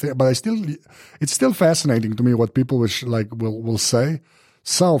like a thing. But it's still fascinating to me what people will say.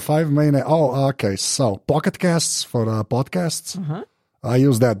 So 5 main. Oh, okay. So Pocket Casts for podcasts. I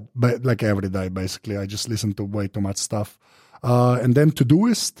use that like every day. Basically, I just listen to way too much stuff. And then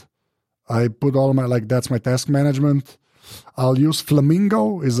Todoist. I put all my that's my task management. I'll use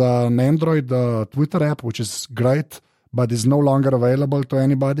Flamingo, is an Android Twitter app, which is great, but is no longer available to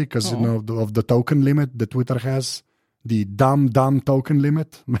anybody because of the token limit that Twitter has, the dumb token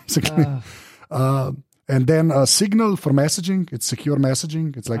limit, basically. And then Signal for messaging. It's secure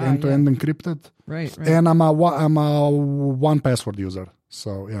messaging. It's like end-to-end encrypted. Right. And I'm a 1Password user.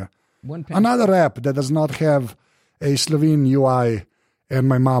 So yeah, another app that does not have a Slovene UI, and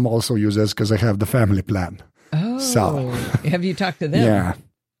my mom also uses because I have the family plan. Oh, so have you talked to them?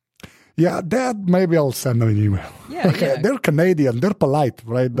 Yeah, Dad, maybe I'll send them an email. Yeah. They're Canadian. They're polite,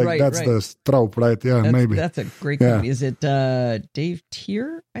 right? That's the trope, right? Yeah, maybe. That's a great company. Is it Dave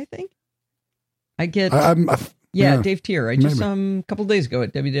Tier, I think? I get... Dave Tier. I just saw him a couple of days ago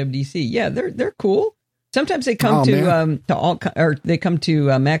at WWDC. Yeah, they're cool. Sometimes they come they come to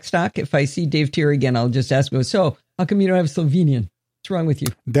MacStock. If I see Dave Tier again, I'll just ask him, so how come you don't have Slovenian? What's wrong with you?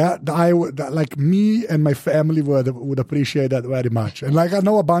 That me and my family would appreciate that very much. And I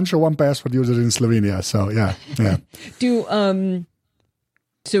know a bunch of 1Password users in Slovenia, so yeah.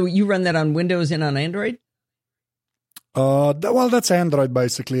 So you run that on Windows and on Android? That's Android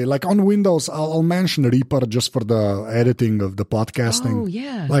basically. Like on Windows, I'll mention Reaper just for the editing of the podcasting. Oh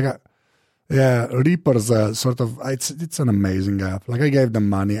yeah. Reaper's sort of it's an amazing app. Like I gave them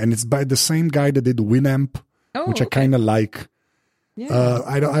money, and it's by the same guy that did Winamp. which I kind of like. Yeah.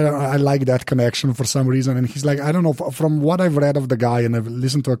 I like that connection for some reason. And he's like, I don't know, from what I've read of the guy and I've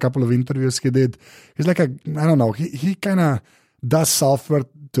listened to a couple of interviews he did, he's like I don't know, he kind of does software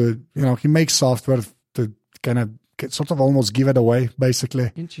to, he makes software to kind of sort of almost give it away,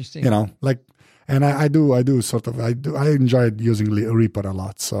 basically. Interesting. And I enjoyed using Reaper a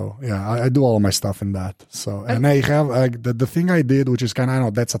lot. So yeah, I do all my stuff in that. So, and I have the thing I did, which is kind of, I know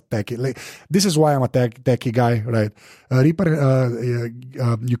that's a techie. This is why I'm a techie guy, right? Reaper,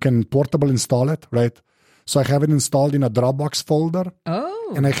 you can portable install it, right? So I have it installed in a Dropbox folder.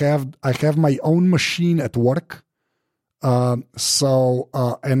 Oh. And I have my own machine at work. And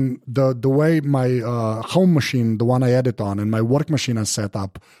the way my home machine, the one I edit on, and my work machine are set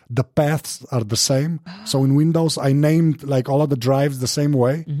up, the paths are the same. So in Windows, I named like all of the drives the same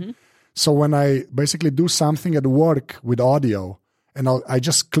way. Mm-hmm. So when I basically do something at work with audio, and I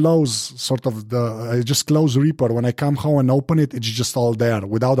just close Reaper. When I come home and open it, it's just all there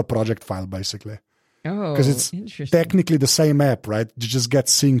without a project file, basically. Oh, because it's technically the same app, right? You just get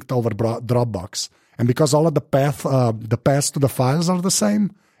synced over Dropbox. And because all of the paths to the files are the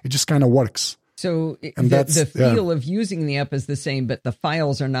same, it just kind of works. So the feel of using the app is the same, but the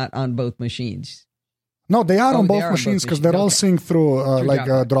files are not on both machines. No, they are on both machines because they're all synced through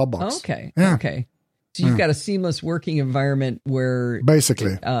Dropbox. Okay. Yeah. Okay. So you've got a seamless working environment where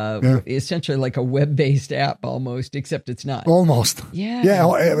basically, essentially like a web-based app almost, except it's not. Almost. Yeah.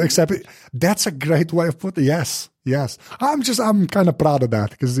 Yeah. Except that's a great way of putting it. Yes. I'm kind of proud of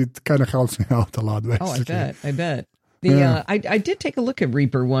that because it kind of helps me out a lot. Basically. Oh, I bet. I did take a look at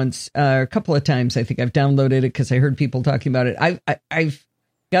Reaper once, a couple of times. I think I've downloaded it because I heard people talking about it. I've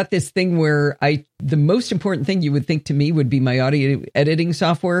got this thing where the most important thing you would think to me would be my audio editing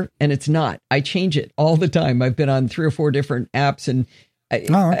software, and it's not. I change it all the time. I've been on 3 or 4 different apps, and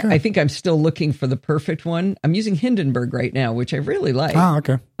I think I'm still looking for the perfect one. I'm using Hindenburg right now, which I really like. Oh,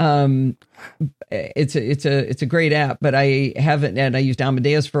 okay. It's a great app, but I haven't, and I used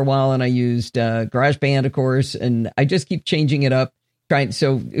Amadeus for a while, and I used GarageBand, of course, and I just keep changing it up.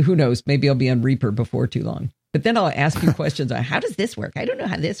 So who knows? Maybe I'll be on Reaper before too long. But then I'll ask you questions on how does this work? I don't know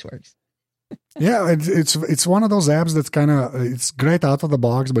how this works. Yeah, it's one of those apps that's kind of, it's great out of the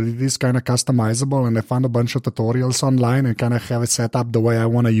box, but it is kind of customizable. And I found a bunch of tutorials online and kind of have it set up the way I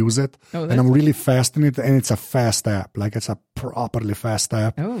want to use it. Oh, and I'm really fast in it. And it's a fast app, like it's a properly fast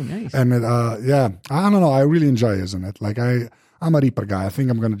app. Oh, nice. And I don't know, I really enjoy using it. Like I'm a Reaper guy. I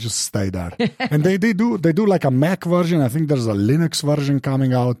think I'm going to just stay there. And they do like a Mac version. I think there's a Linux version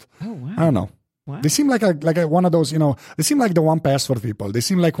coming out. Oh, wow. I don't know. Wow. They seem like one of those, they seem like the 1Password people. They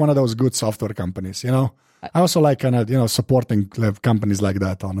seem like one of those good software companies, I also like kind of, supporting companies like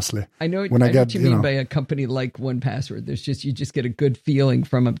that, honestly. I know what you mean by a company like 1Password. You just get a good feeling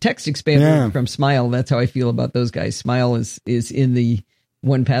from a TextExpander from Smile. That's how I feel about those guys. Smile is in the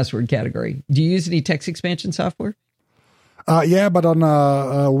 1Password category. Do you use any text expansion software? Yeah, but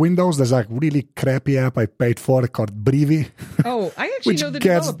on Windows, there's a really crappy app I paid for called Breevy. Oh, I actually know the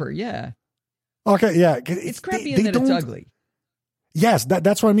developer, yeah. Okay, yeah. It's crappy and then it's ugly. Yes,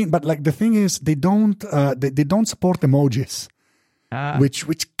 that's what I mean. But like the thing is, they don't support emojis,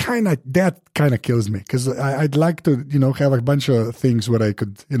 which kind of kills me because I'd like to have a bunch of things where I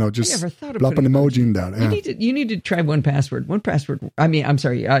could just plop an emoji in there. Yeah. You need to try 1Password. 1Password. I mean, I'm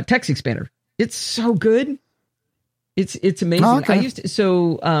sorry, TextExpander. It's so good. It's amazing. Oh, okay.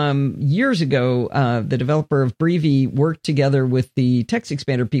 Years ago, the developer of Breevy worked together with the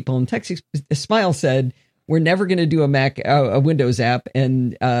TextExpander people, and Smile said, we're never going to do a Windows app.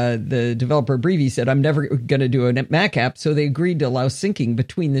 And the developer of Breevy said, I'm never going to do a Mac app. So they agreed to allow syncing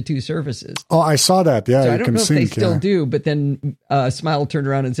between the two services. Oh, I saw that. Yeah, so I don't know if they still do, but then Smile turned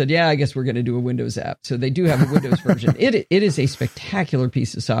around and said, yeah, I guess we're going to do a Windows app. So they do have a Windows version. It is a spectacular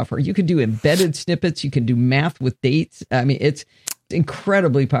piece of software. You can do embedded snippets. You can do math with dates. I mean, it's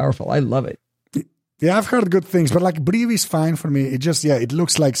incredibly powerful. I love it. Yeah, I've heard good things, but like Breevy's fine for me. It just, it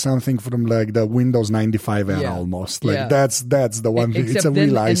looks like something from like the Windows 95 era almost. Like that's the one thing. It's a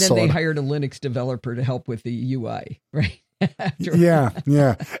real eyesore. And then they hired a Linux developer to help with the UI, right? Yeah.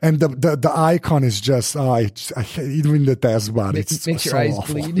 And the icon is just, even the taskbar, it's makes your eyes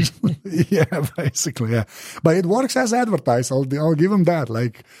awful. bleed. Yeah, basically, yeah. But it works as advertised. I'll give them that.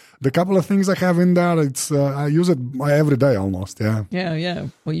 Like the couple of things I have in there, I use it every day almost. Yeah. Yeah.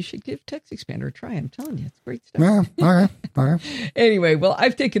 Well, you should give TextExpander a try. I'm telling you, it's great stuff. Yeah. Okay. Anyway, well,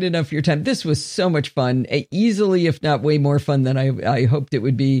 I've taken enough of your time. This was so much fun. Easily, if not way more fun than I hoped it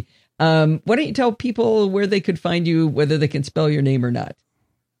would be. Why don't you tell people where they could find you, whether they can spell your name or not?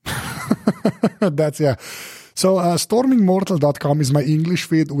 That's So stormingmortal.com is my English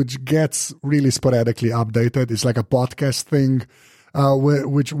feed, which gets really sporadically updated. It's like a podcast thing.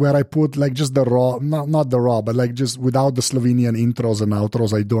 Where I put like just the raw, not the raw, but like just without the Slovenian intros and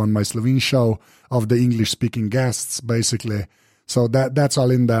outros I do on my Slovene show of the English speaking guests, basically. So that's all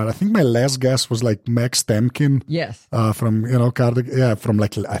in there. I think my last guest was like Max Temkin. Yes. From from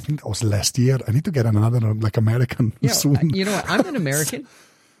like I think it was last year. I need to get another like American soon. You know what? I'm an American.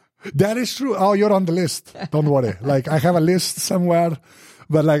 That is true. Oh, you're on the list. Don't worry. Like I have a list somewhere.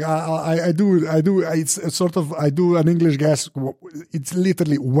 But like I do. It's sort of I do an English guest. It's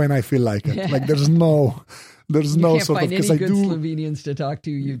literally when I feel like it. Like there's no can't sort find of because any I good do. Slovenians to talk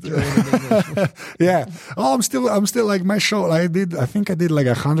to. You throw in English. Yeah. Oh, I'm still like my show. I think I did like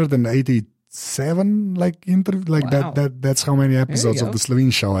 187 like interview like Wow. That's how many episodes of the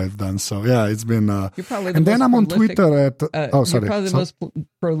Slovene show I've done. So yeah, it's been. You're probably and then I'm on prolific, Twitter at. You're probably the most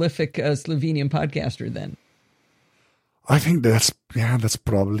prolific Slovenian podcaster then. I think that's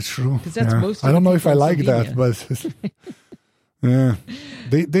probably true. That's most of I don't the know if I people in like that, Slovenia. but yeah,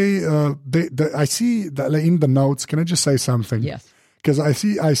 they I see that like, in the notes. Can I just say something? Yes. Because I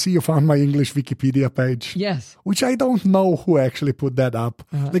see you found my English Wikipedia page. Yes. Which I don't know who actually put that up.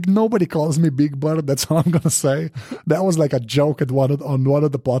 Like nobody calls me Big Bird. That's all I'm gonna say. That was like a joke on one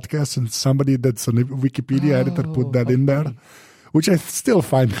of the podcasts, and somebody that's a Wikipedia editor put that in there. Which I still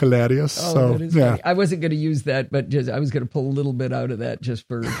find hilarious. So yeah, funny. I wasn't going to use that, but I was going to pull a little bit out of that just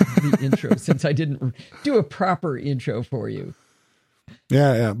for the intro, since I didn't do a proper intro for you.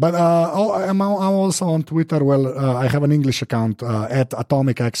 Yeah. But I'm also on Twitter. Well, I have an English account at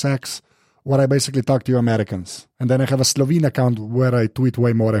AtomicXX, where I basically talk to you Americans, and then I have a Slovene account where I tweet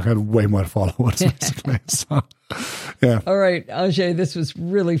way more and have way more followers. Basically, so yeah. All right, Ajay, this was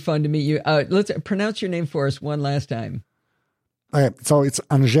really fun to meet you. Let's pronounce your name for us one last time. Okay, so it's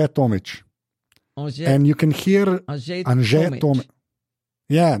Anže Tomic. And you can hear Anže Tomic.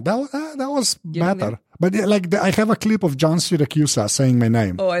 Yeah, that was better. But yeah, like I have a clip of John Siracusa saying my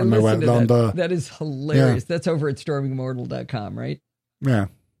name. Oh, I listened to that. That is hilarious. Yeah. That's over at stormingmortal.com, right? Yeah.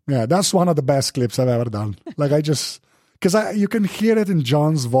 That's one of the best clips I've ever done. Like because you can hear it in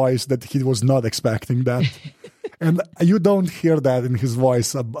John's voice that he was not expecting that. And you don't hear that in his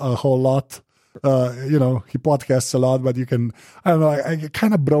voice a whole lot. He podcasts a lot, but you can, I don't know, I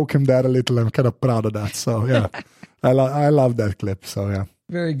kind of broke him there a little. I'm kind of proud of that. So yeah, I love that clip. So yeah.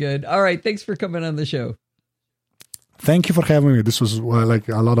 Very good. All right. Thanks for coming on the show. Thank you for having me. This was like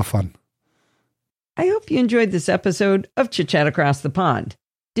a lot of fun. I hope you enjoyed this episode of Chit Chat Across the Pond.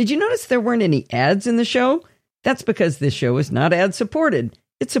 Did you notice there weren't any ads in the show? That's because this show is not ad supported.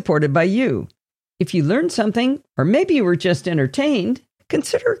 It's supported by you. If you learned something, or maybe you were just entertained,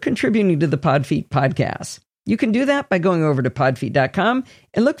 consider contributing to the Podfeet podcast. You can do that by going over to podfeet.com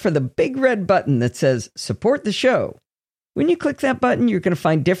and look for the big red button that says Support the Show. When you click that button, you're going to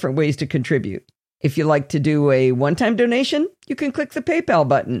find different ways to contribute. If you like to do a one-time donation, you can click the PayPal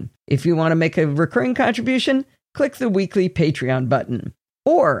button. If you want to make a recurring contribution, click the weekly Patreon button.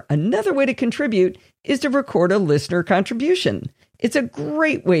 Or another way to contribute is to record a listener contribution. It's a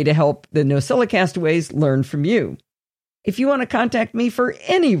great way to help the NosillaCastaways learn from you. If you want to contact me for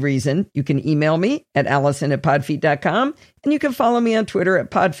any reason, you can email me at allison@podfeet.com, and you can follow me on Twitter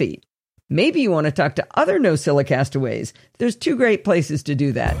at Podfeet. Maybe you want to talk to other NosillaCastaways. There's 2 great places to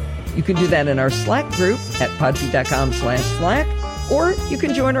do that. You can do that in our Slack group at podfeet.com/Slack, or you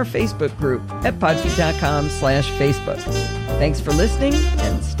can join our Facebook group at podfeet.com/Facebook. Thanks for listening,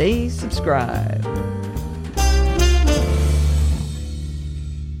 and stay subscribed.